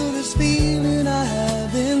feel this feeling I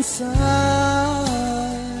have inside.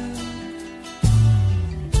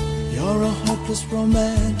 You're a hopeless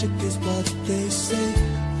romantic is what they say,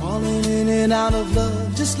 falling in and out of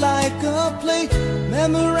love just like a play,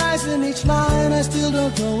 memorizing each line. I still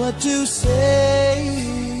don't know what to say.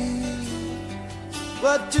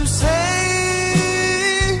 What to say?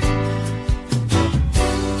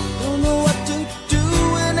 Don't know what to do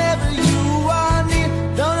whenever you are near.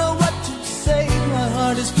 Don't know what to say. My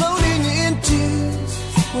heart is floating in tears.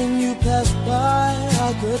 When you pass by, I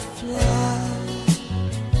could fly.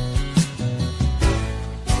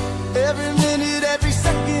 Every minute, every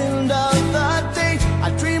second of the day, I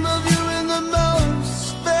dream of you in the most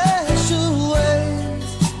special ways.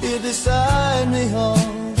 You're beside me all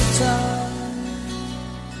the time,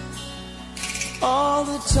 all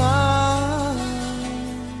the time.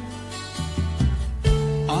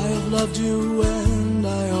 I have loved you and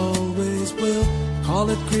I always will. Call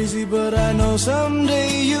it crazy, but I know someday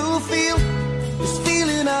you'll feel this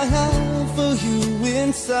feeling I have for you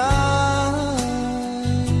inside.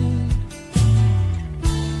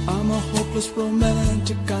 this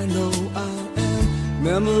romantic, I know I am.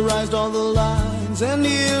 Memorized all the lines, and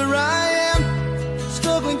here I am,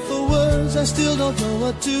 struggling for words, I still don't know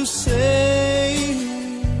what to say.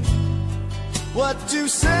 What to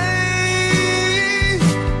say?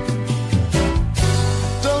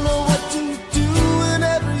 Don't know what to do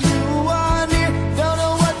whenever you are near. Don't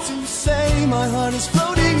know what to say, my heart is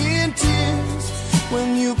floating in tears.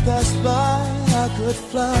 When you passed by, I could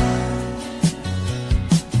fly.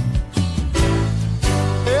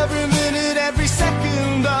 Every minute, every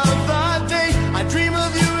second of the day, I dream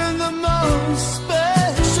of you in the most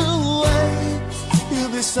special way. You're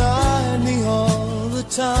beside me all the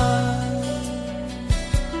time.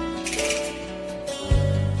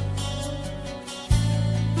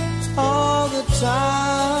 All the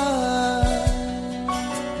time.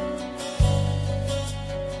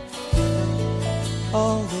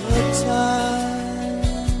 All the time.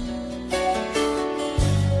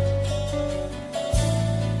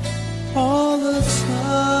 All the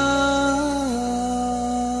time.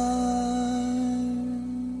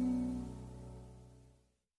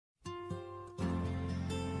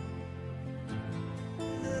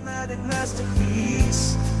 Cinematic masterpiece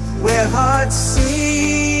where hearts sing.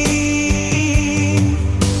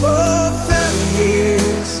 Oh, 30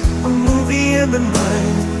 years, a movie in the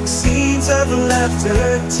mind, scenes of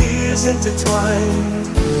laughter, tears intertwined.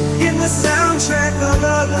 In the soundtrack of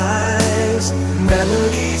our lives,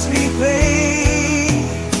 melodies replay,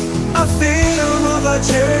 a film of our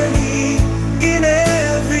journey in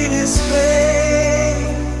every display.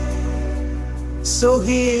 So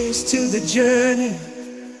here's to the journey,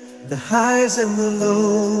 the highs and the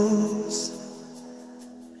lows,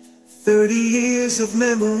 30 years of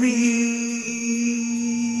memories.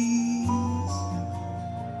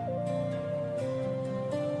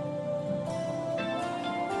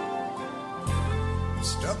 I'm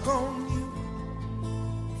stuck on you.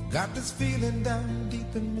 Got this feeling down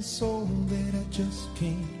deep in my soul that I just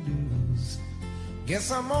can't lose.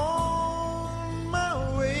 Guess I'm on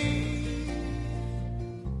my way.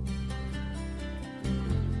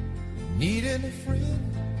 Needing a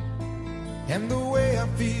friend, and the way I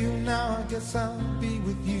feel now, I guess I'll be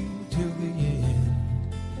with you till the end.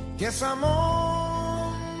 Guess I'm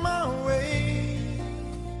on my way.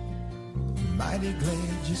 Mighty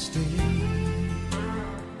glad you stayed.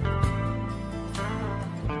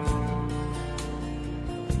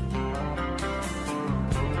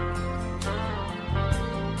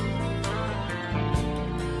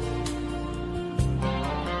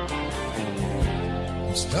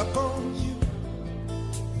 I'm stuck on you.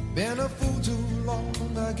 Been a fool too long.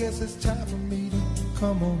 I guess it's time for me to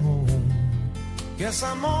come on home. Guess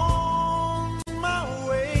I'm on my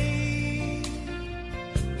way.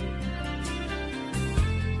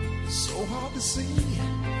 So hard to see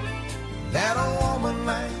that a woman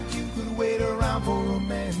like you could wait around for a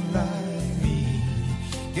man like me.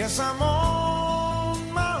 Guess I'm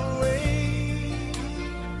on my way.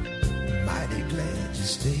 Mighty glad you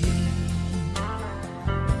stayed.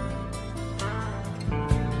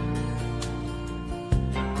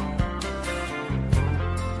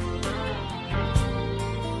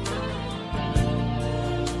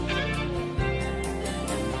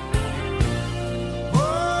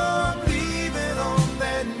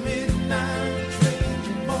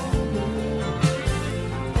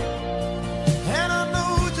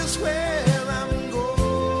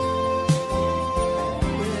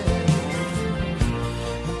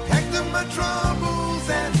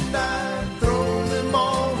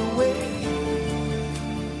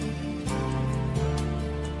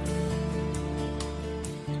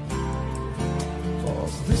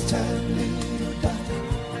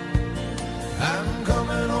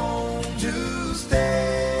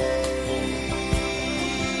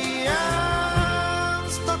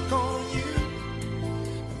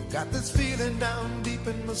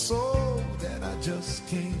 Soul that I just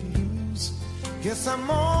can't lose. Guess I'm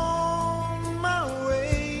on my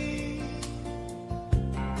way.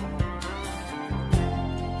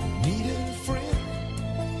 Needing a friend,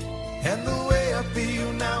 and the way I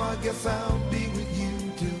feel now, I guess I'll be with you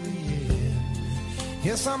till the end.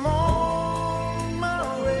 Yes, I'm on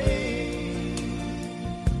my way.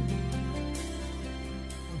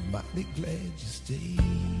 I'm mighty glad you stayed.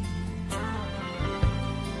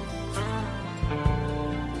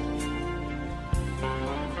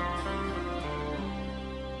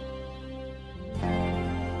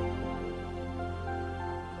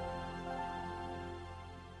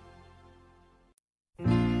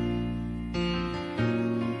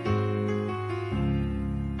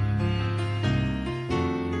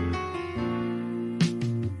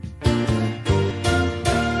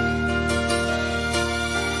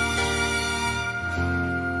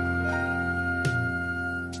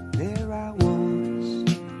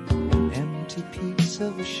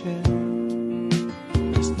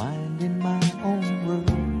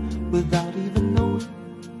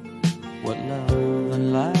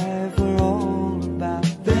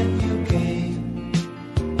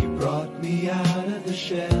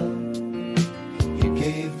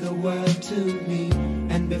 to me,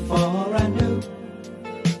 and before I knew,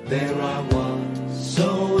 there I was,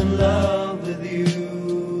 so in love with you.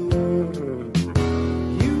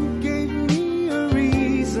 You gave me a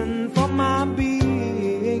reason for my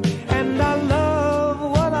being, and I love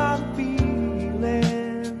what I'm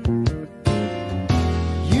feeling.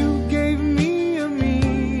 You gave me a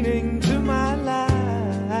meaning to my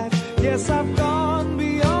life. Yes, I've gone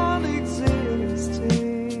beyond existing.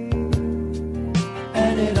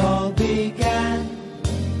 And it all began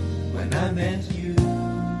when I met you.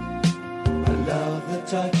 I love the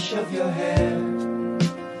touch of your hair,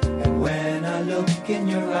 and when I look in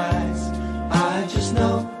your eyes, I just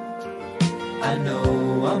know, I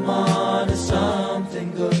know I'm on to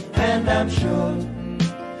something good. And I'm sure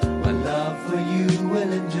my love for you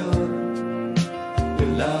will endure.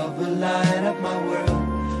 Your love will light up my world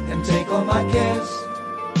and take all my cares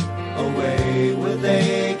away where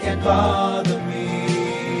they can't bother me.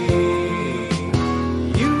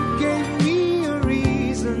 You gave me a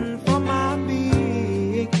reason for my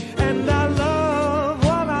being, and I love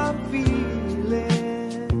what I'm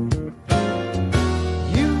feeling.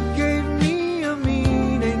 You gave me a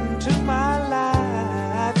meaning to my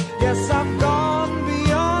life. Yes, I've gone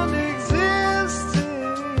beyond existing.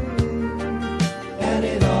 And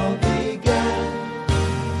it all began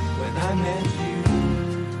when I met you.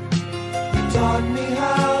 You taught me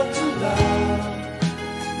how to love.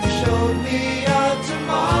 You showed me a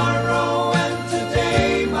tomorrow, and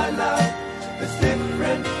today, my love, is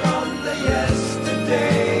different from the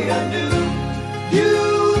yesterday I knew. You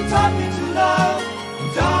taught me to love, and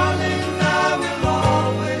darling, I will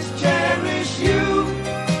always cherish you.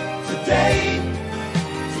 Today,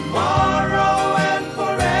 tomorrow, and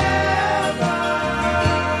forever.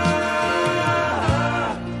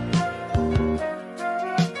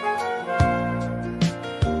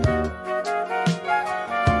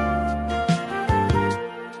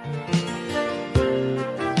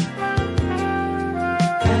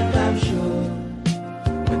 And I'm sure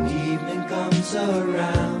when evening comes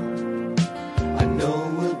around, I know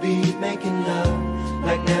we'll be making love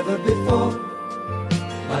like never before.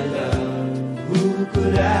 My love, who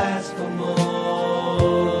could ask for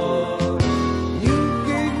more? You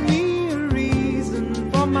gave me a reason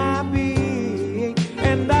for my being,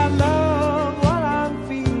 and I love what I'm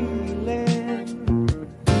feeling.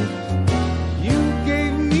 You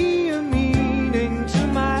gave me a meaning to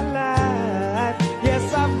my life.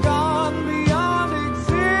 Yes, I've gone beyond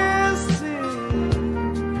existing.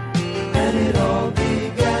 And it all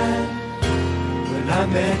began when I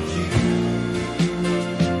met you.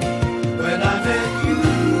 When I met you.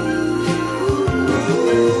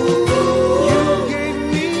 You gave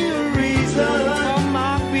me a reason for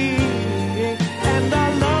my being, and I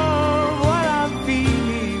love what I'm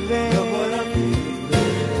feeling.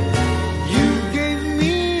 You gave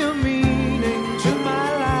me a meaning to my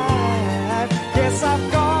life. Yes, I've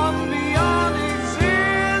gone beyond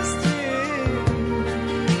existing.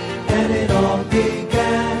 And it all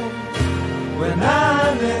began when I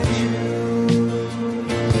met you.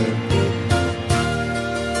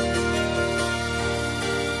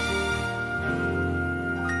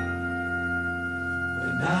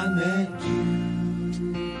 When I met you.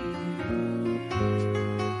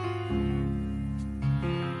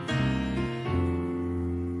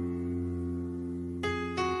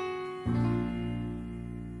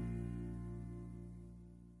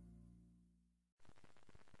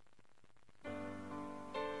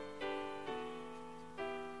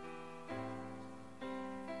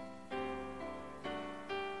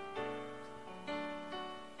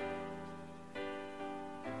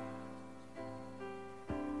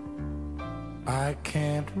 I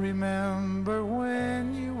can't remember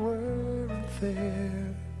when you weren't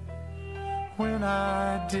there, when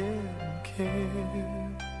I didn't care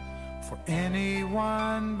for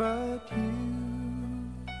anyone but you.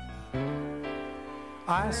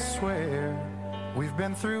 I swear we've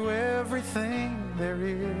been through everything there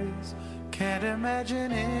is. Can't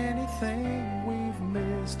imagine anything we've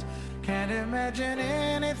missed. Can't imagine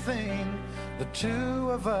anything the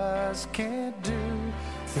two of us can't do.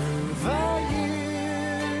 Through the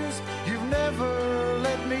years, you've never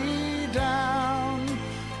let me down.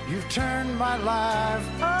 You've turned my life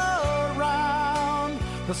around.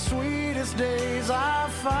 The sweetest days I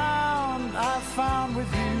found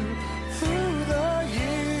with you. Through the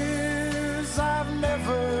years, I've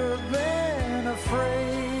never been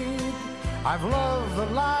afraid. I've loved the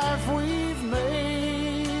life we've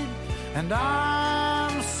made, and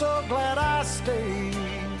I'm so glad I stayed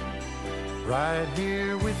right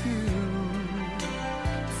here with you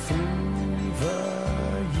through the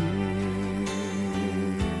years.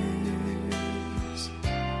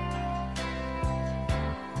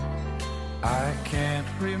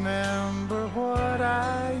 remember what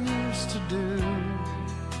I used to do,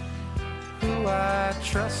 who I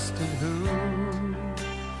trusted, who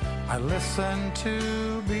I listened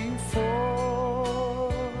to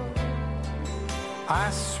before. I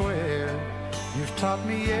swear you've taught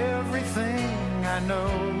me everything I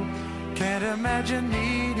know. Can't imagine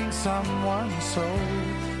needing someone so,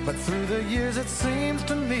 but through the years it seems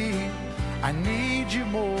to me I need you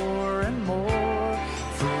more and more.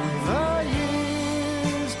 Through the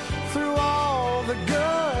years, through all the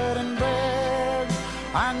good and bad,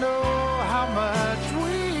 I know how much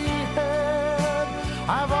we had.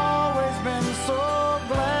 I've always been so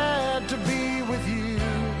glad to be with you.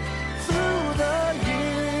 Through the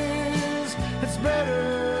years, it's better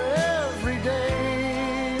every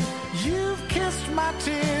day. You've kissed my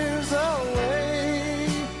tears away.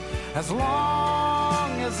 As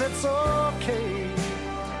long as it's okay,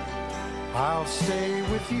 I'll stay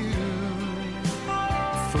with you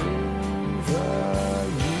through the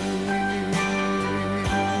years.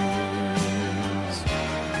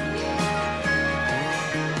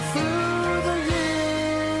 Through the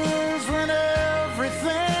years when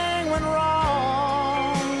everything went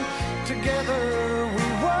wrong, together we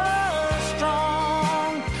were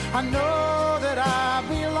strong. I know that I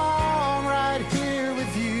belong right here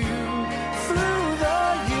with you. Through the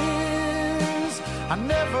years, I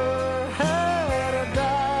never had a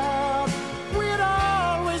doubt we'd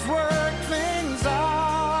always work things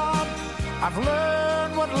out. I've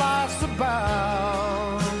learned what life's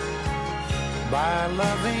about by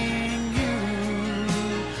loving you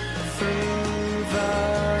through the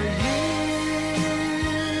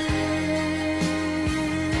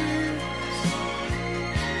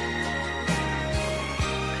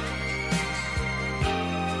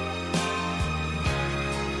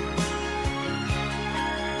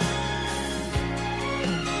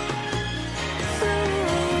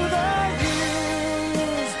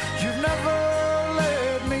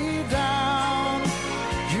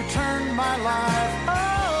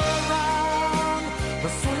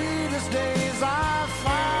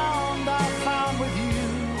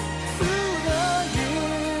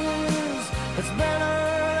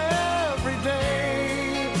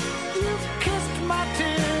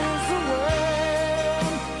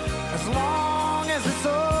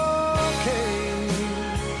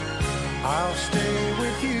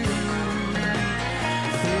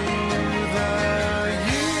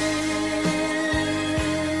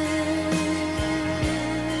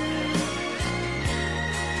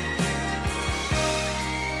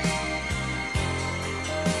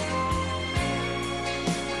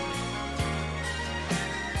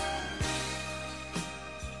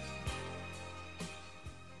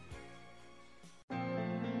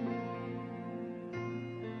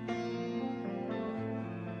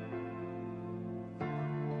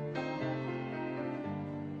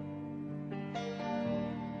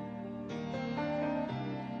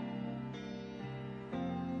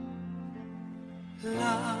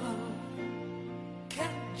love.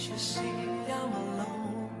 Can't you see I'm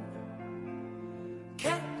alone?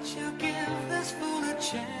 Can't you give this fool a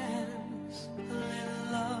chance? A little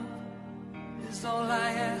love is all I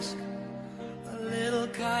ask. A little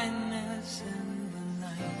kindness in the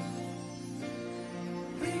night.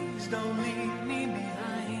 Please don't leave me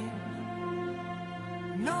behind.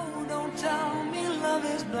 No, don't tell me love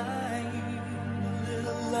is blind. A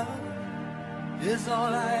little love is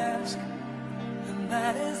all I ask, and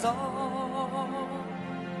that is all.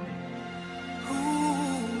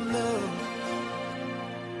 Ooh, love,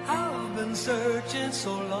 I've been searching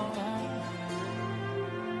so long.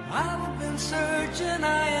 I've been searching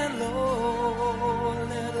high and low. A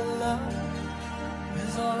little love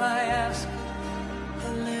is all I ask.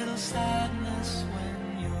 A little sadness when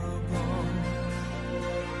you're gone.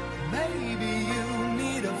 Maybe you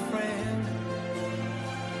need a friend.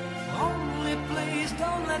 Only please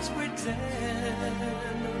don't let's pretend.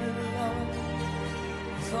 A little love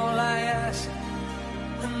is all I ask,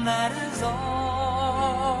 and that is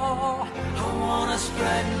all. I wanna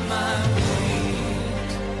spread my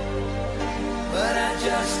wings, but I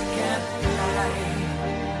just can't fly.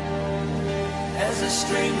 As a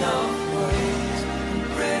string of words and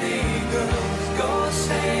pretty girls go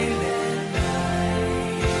sailing by.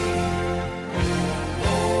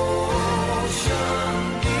 Ocean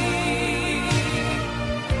deep,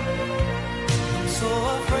 I'm so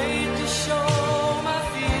afraid to show my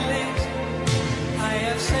feelings. I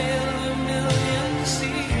have sailed a million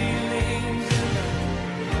ceilings in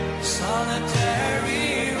a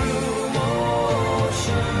solitary room.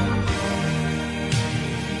 Ocean deep,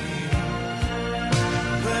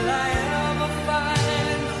 will I ever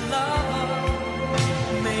find the love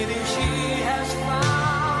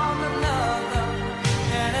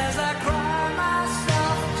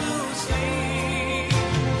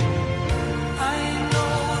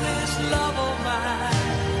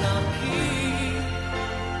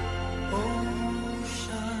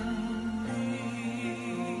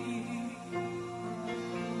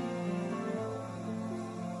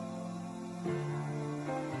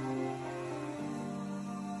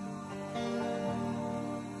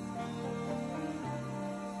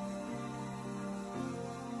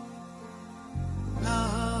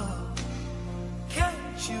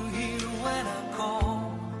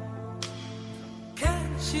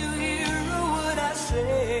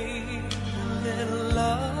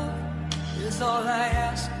is all I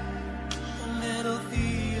ask. A little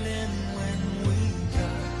feeling when we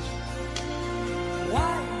touch.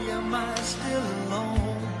 Why am I still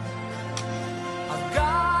alone? I've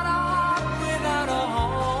got a heart without a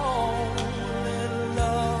home. A little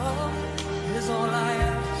love is all I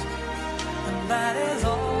ask, and that is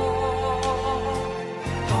all.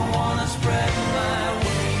 Don't wanna spread my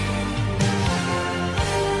wings,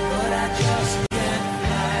 but I just can't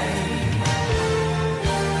fly.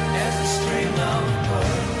 There's a string of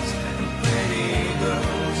pearls and pretty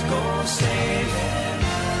girls go sailing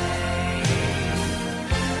high.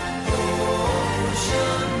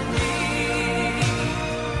 Ocean deep,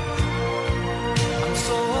 I'm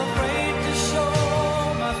so afraid to show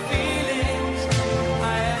my feelings. I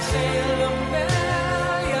have sailed a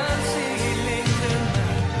million ceilings in my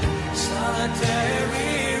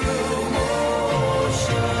solitary room.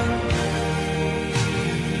 Ocean deep,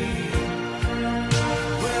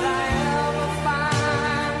 will I ever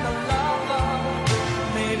find a lover?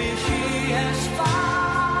 Maybe she has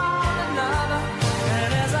found another.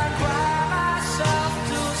 And as I cry myself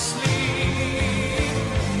to sleep,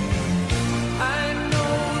 I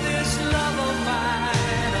know this love of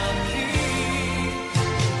mine I'll keep.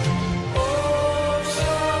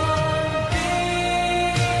 Ocean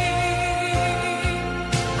deep,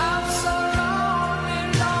 I'm so lonely,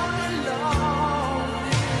 lonely, lonely.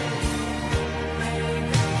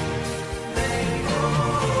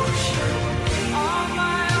 Ocean deep, on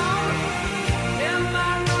my own, in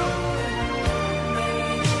my room.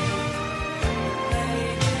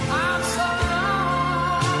 I'm so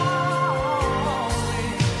lonely.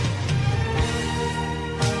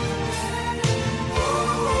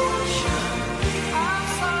 Ocean deep, I'm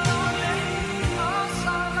so lonely, oh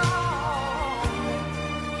so lonely.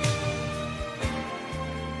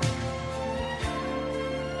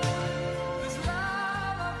 This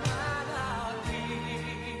love of mine I'll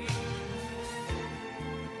keep.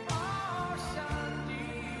 Ocean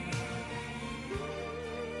deep.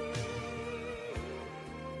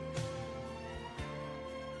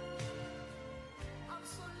 I'm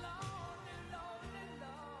so lonely, lonely,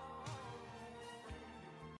 lonely.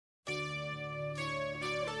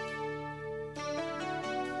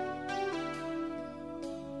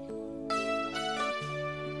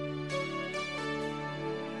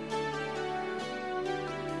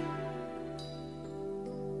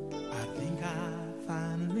 I think I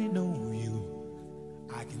finally know you.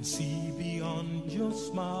 I can see beyond your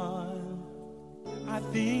smile. I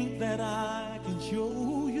think that I can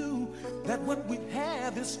show you that what we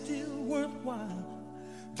have is still worthwhile.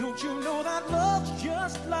 Don't you know that love's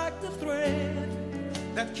just like the thread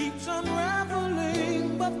that keeps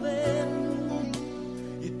unraveling, but then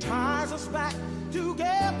it ties us back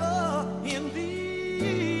together in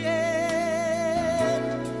the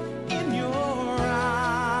end. In your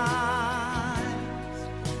eyes,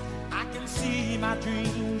 I can see my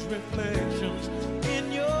dreams' reflections.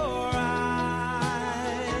 In your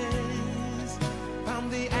eyes,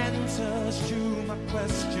 found the answers to my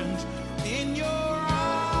questions. In your eyes,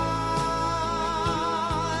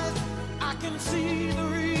 I can see the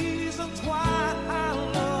reasons why our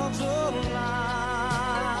love's alive.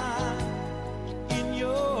 In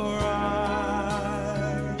your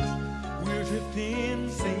eyes, we're drifting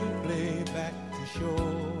safely back to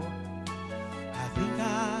shore. I think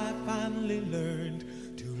I finally learned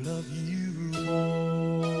to love you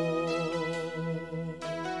more.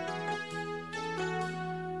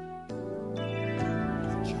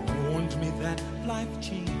 You warned me that life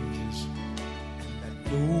changes and that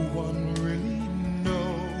no one really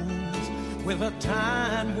knows whether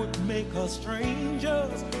time would make us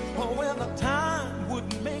strangers or whether time would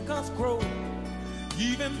make us grow.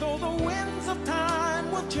 Even though the winds of time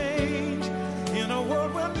will change, in a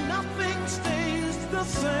world where nothing stays the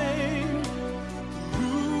same,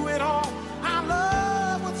 through it all, our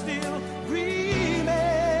love would still remain.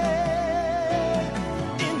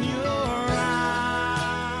 In your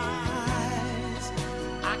eyes,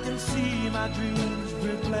 I can see my dreams'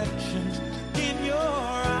 reflections. In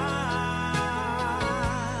your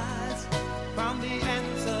eyes, found the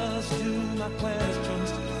answers to my questions.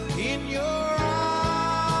 In your eyes,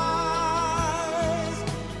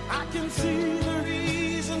 I can see the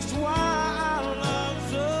reasons why our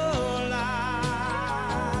love's alive.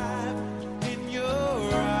 In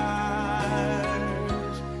your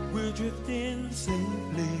eyes, we're drifting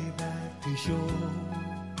safely back to shore.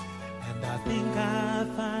 And I think I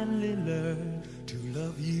finally learned to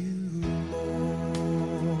love you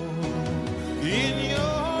more. In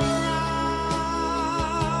your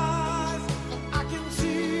eyes, I can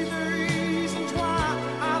see the reasons why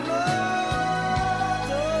our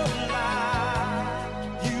love's alive.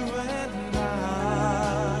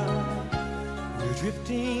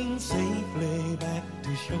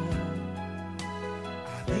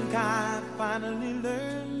 finally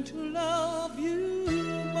learned to love you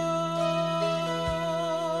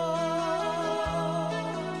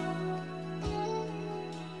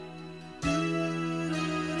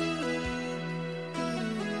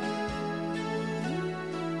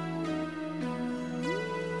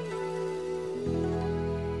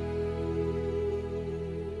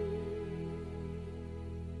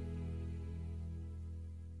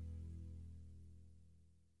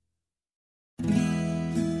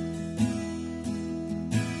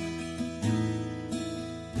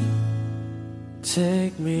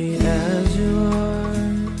Take me as you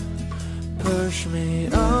are, push me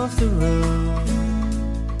off the road.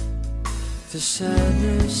 The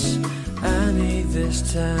sadness, I need this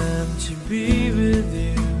time to be with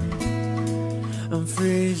you. I'm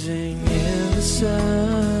freezing in the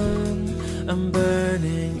sun, I'm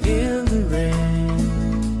burning in the rain.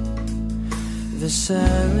 The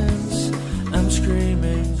silence, I'm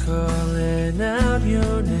screaming, calling out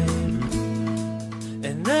your name.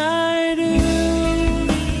 And I do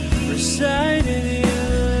recite in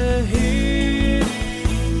your heat,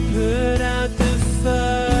 put out the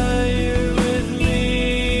fire with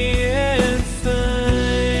me and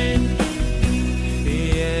find,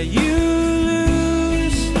 yeah, you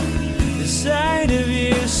lose the sight of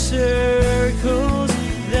your circles.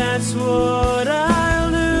 That's what I'll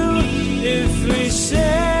do if we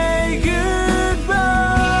say goodbye.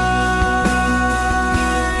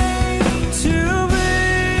 To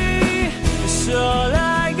me, it's all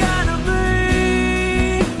I gotta be,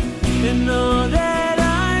 and all that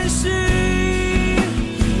I see,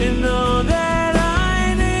 and all that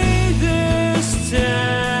I need this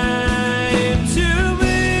time. To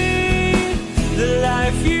me, the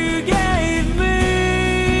life you gave me,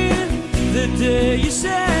 the day you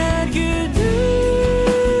said goodnight.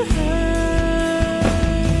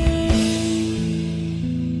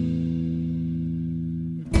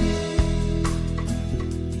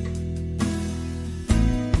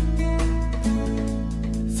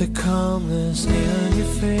 The calmness in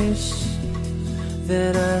your face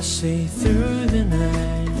that I see through the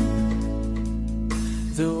night,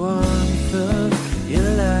 the warmth of your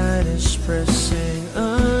light is pressing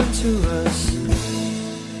onto us.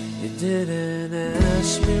 You didn't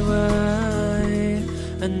ask me why,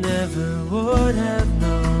 I never would have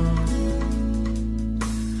known.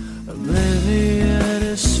 Oblivion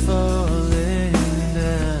is falling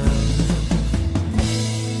down,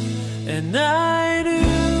 and I do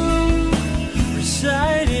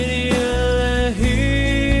recite in your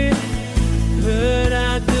heat, put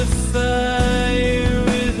out the fire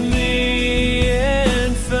with me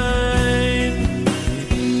and find,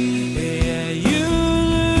 yeah, you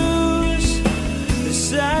lose the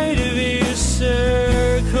sight of your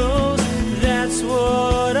circles. That's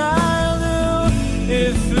what I'll do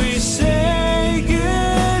if we say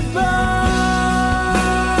goodbye.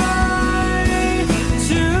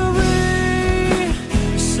 To me,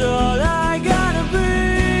 it's all I gotta be,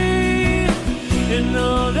 and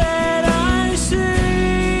all that I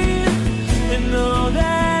see, and all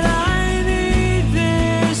that I need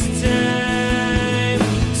this time.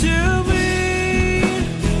 To me,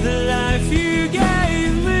 the life you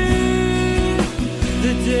gave me,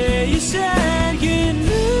 the day you said goodnight.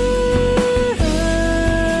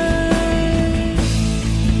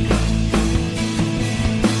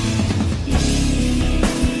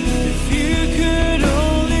 If you could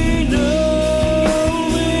only know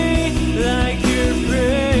me like your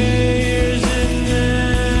prayers at night,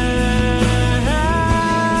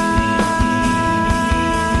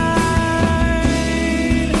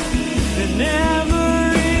 and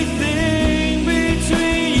everything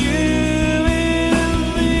between you and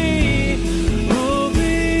me will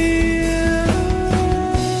be alright.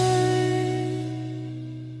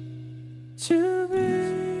 To me,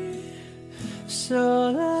 it's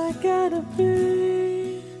all I gotta be,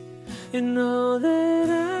 and all that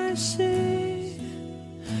I see,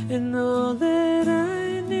 and all that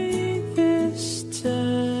I need this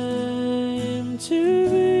time. To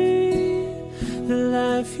be the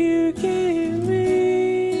life you gave me,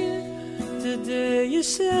 the day you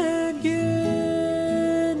said goodnight.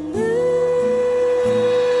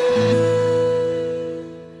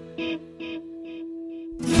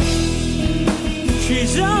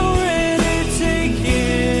 She's already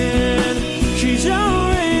taken, she's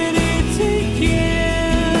already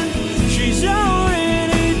taken, she's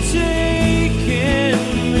already taken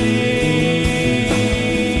me.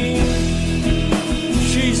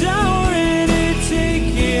 She's already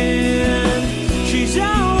taken, she's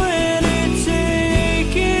already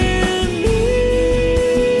taken me.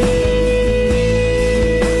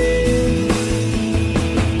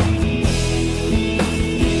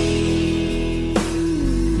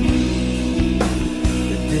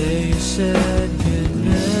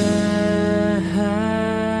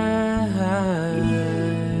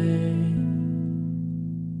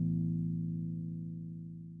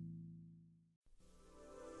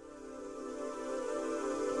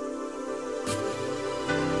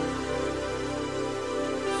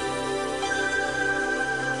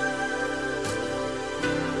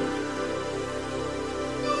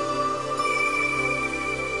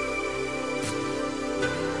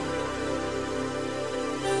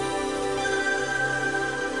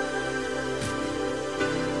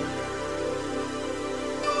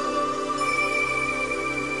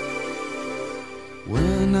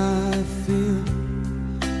 I feel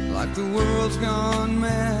like the world's gone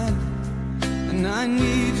mad, and I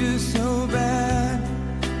need you so bad,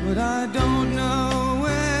 but I don't know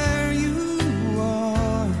where you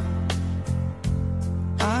are.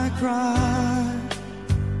 I cry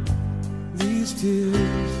these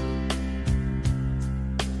tears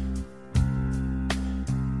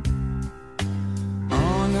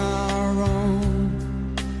on our own.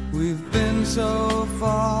 We've been so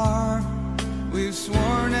far, we've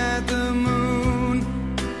sworn at the moon,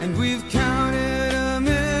 and we've counted a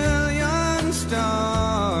million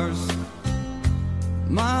stars.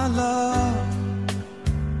 My love,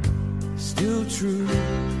 still true.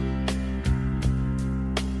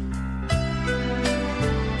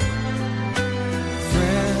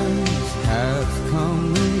 Friends have come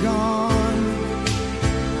and gone,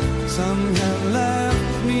 some have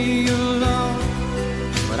left me alone,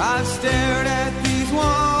 but I've stared at these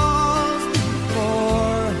walls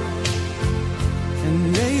before, and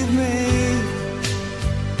they've made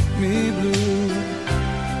me blue.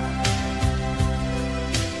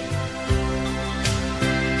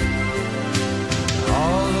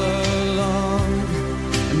 All along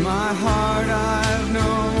in my heart I've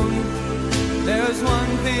known there's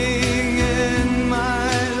one thing in my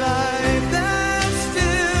life that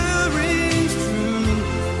still rings true.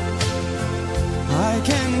 I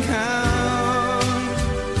can count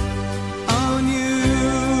on you,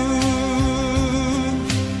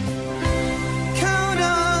 count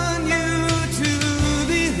on you to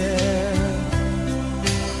be there.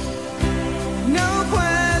 No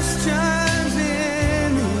questions in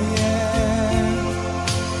the air,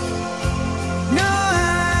 no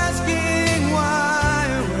asking why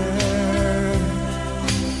or where,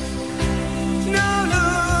 no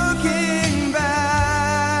looking back.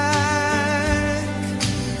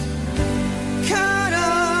 Count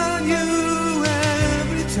on you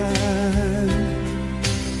every time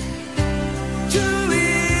to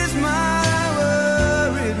ease my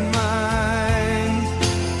worried mind.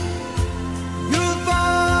 You'll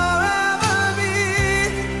forever be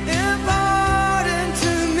important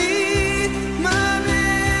to me, my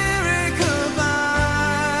miracle vine.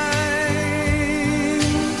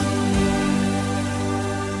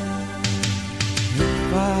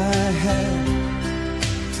 If I had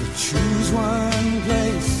to choose one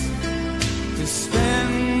place to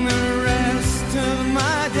spend the rest of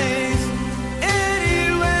my days,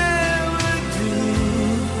 anywhere would do,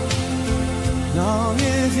 long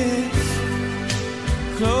as it's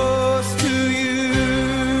close to you.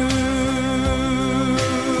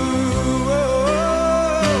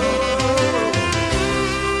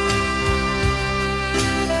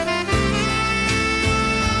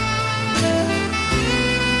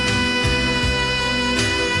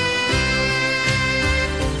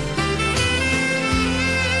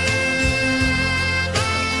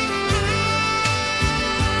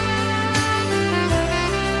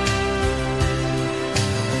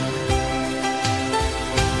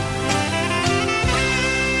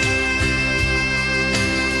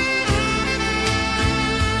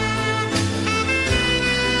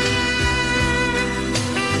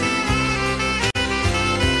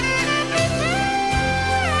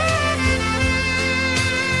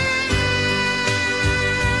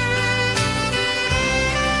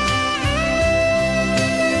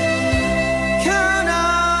 Count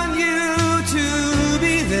on you to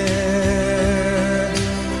be there.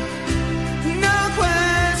 No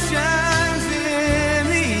questions in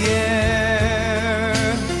the air,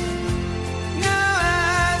 no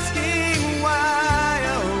asking why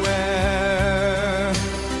or where,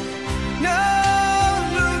 no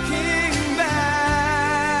looking back.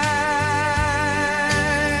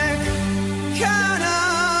 Count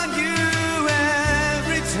on you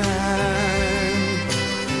every time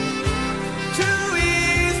to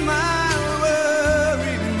ease my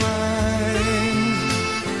worried mind,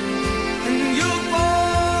 and you'll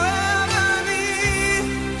forever be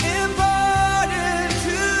important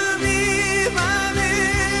to me, my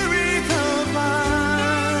miracle vine.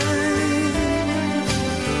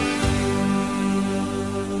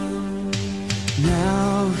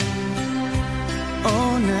 Now,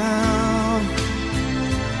 oh now,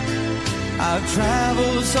 I've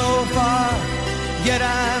traveled so far, yet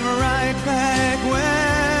I'm right back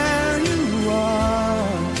where you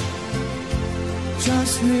are.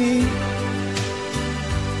 Just me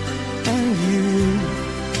and you.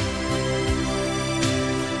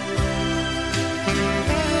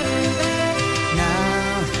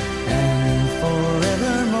 Now and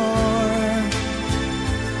forevermore,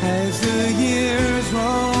 as the years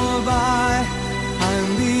roll by, I'm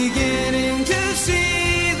beginning to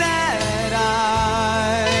see that I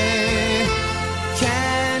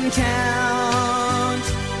town.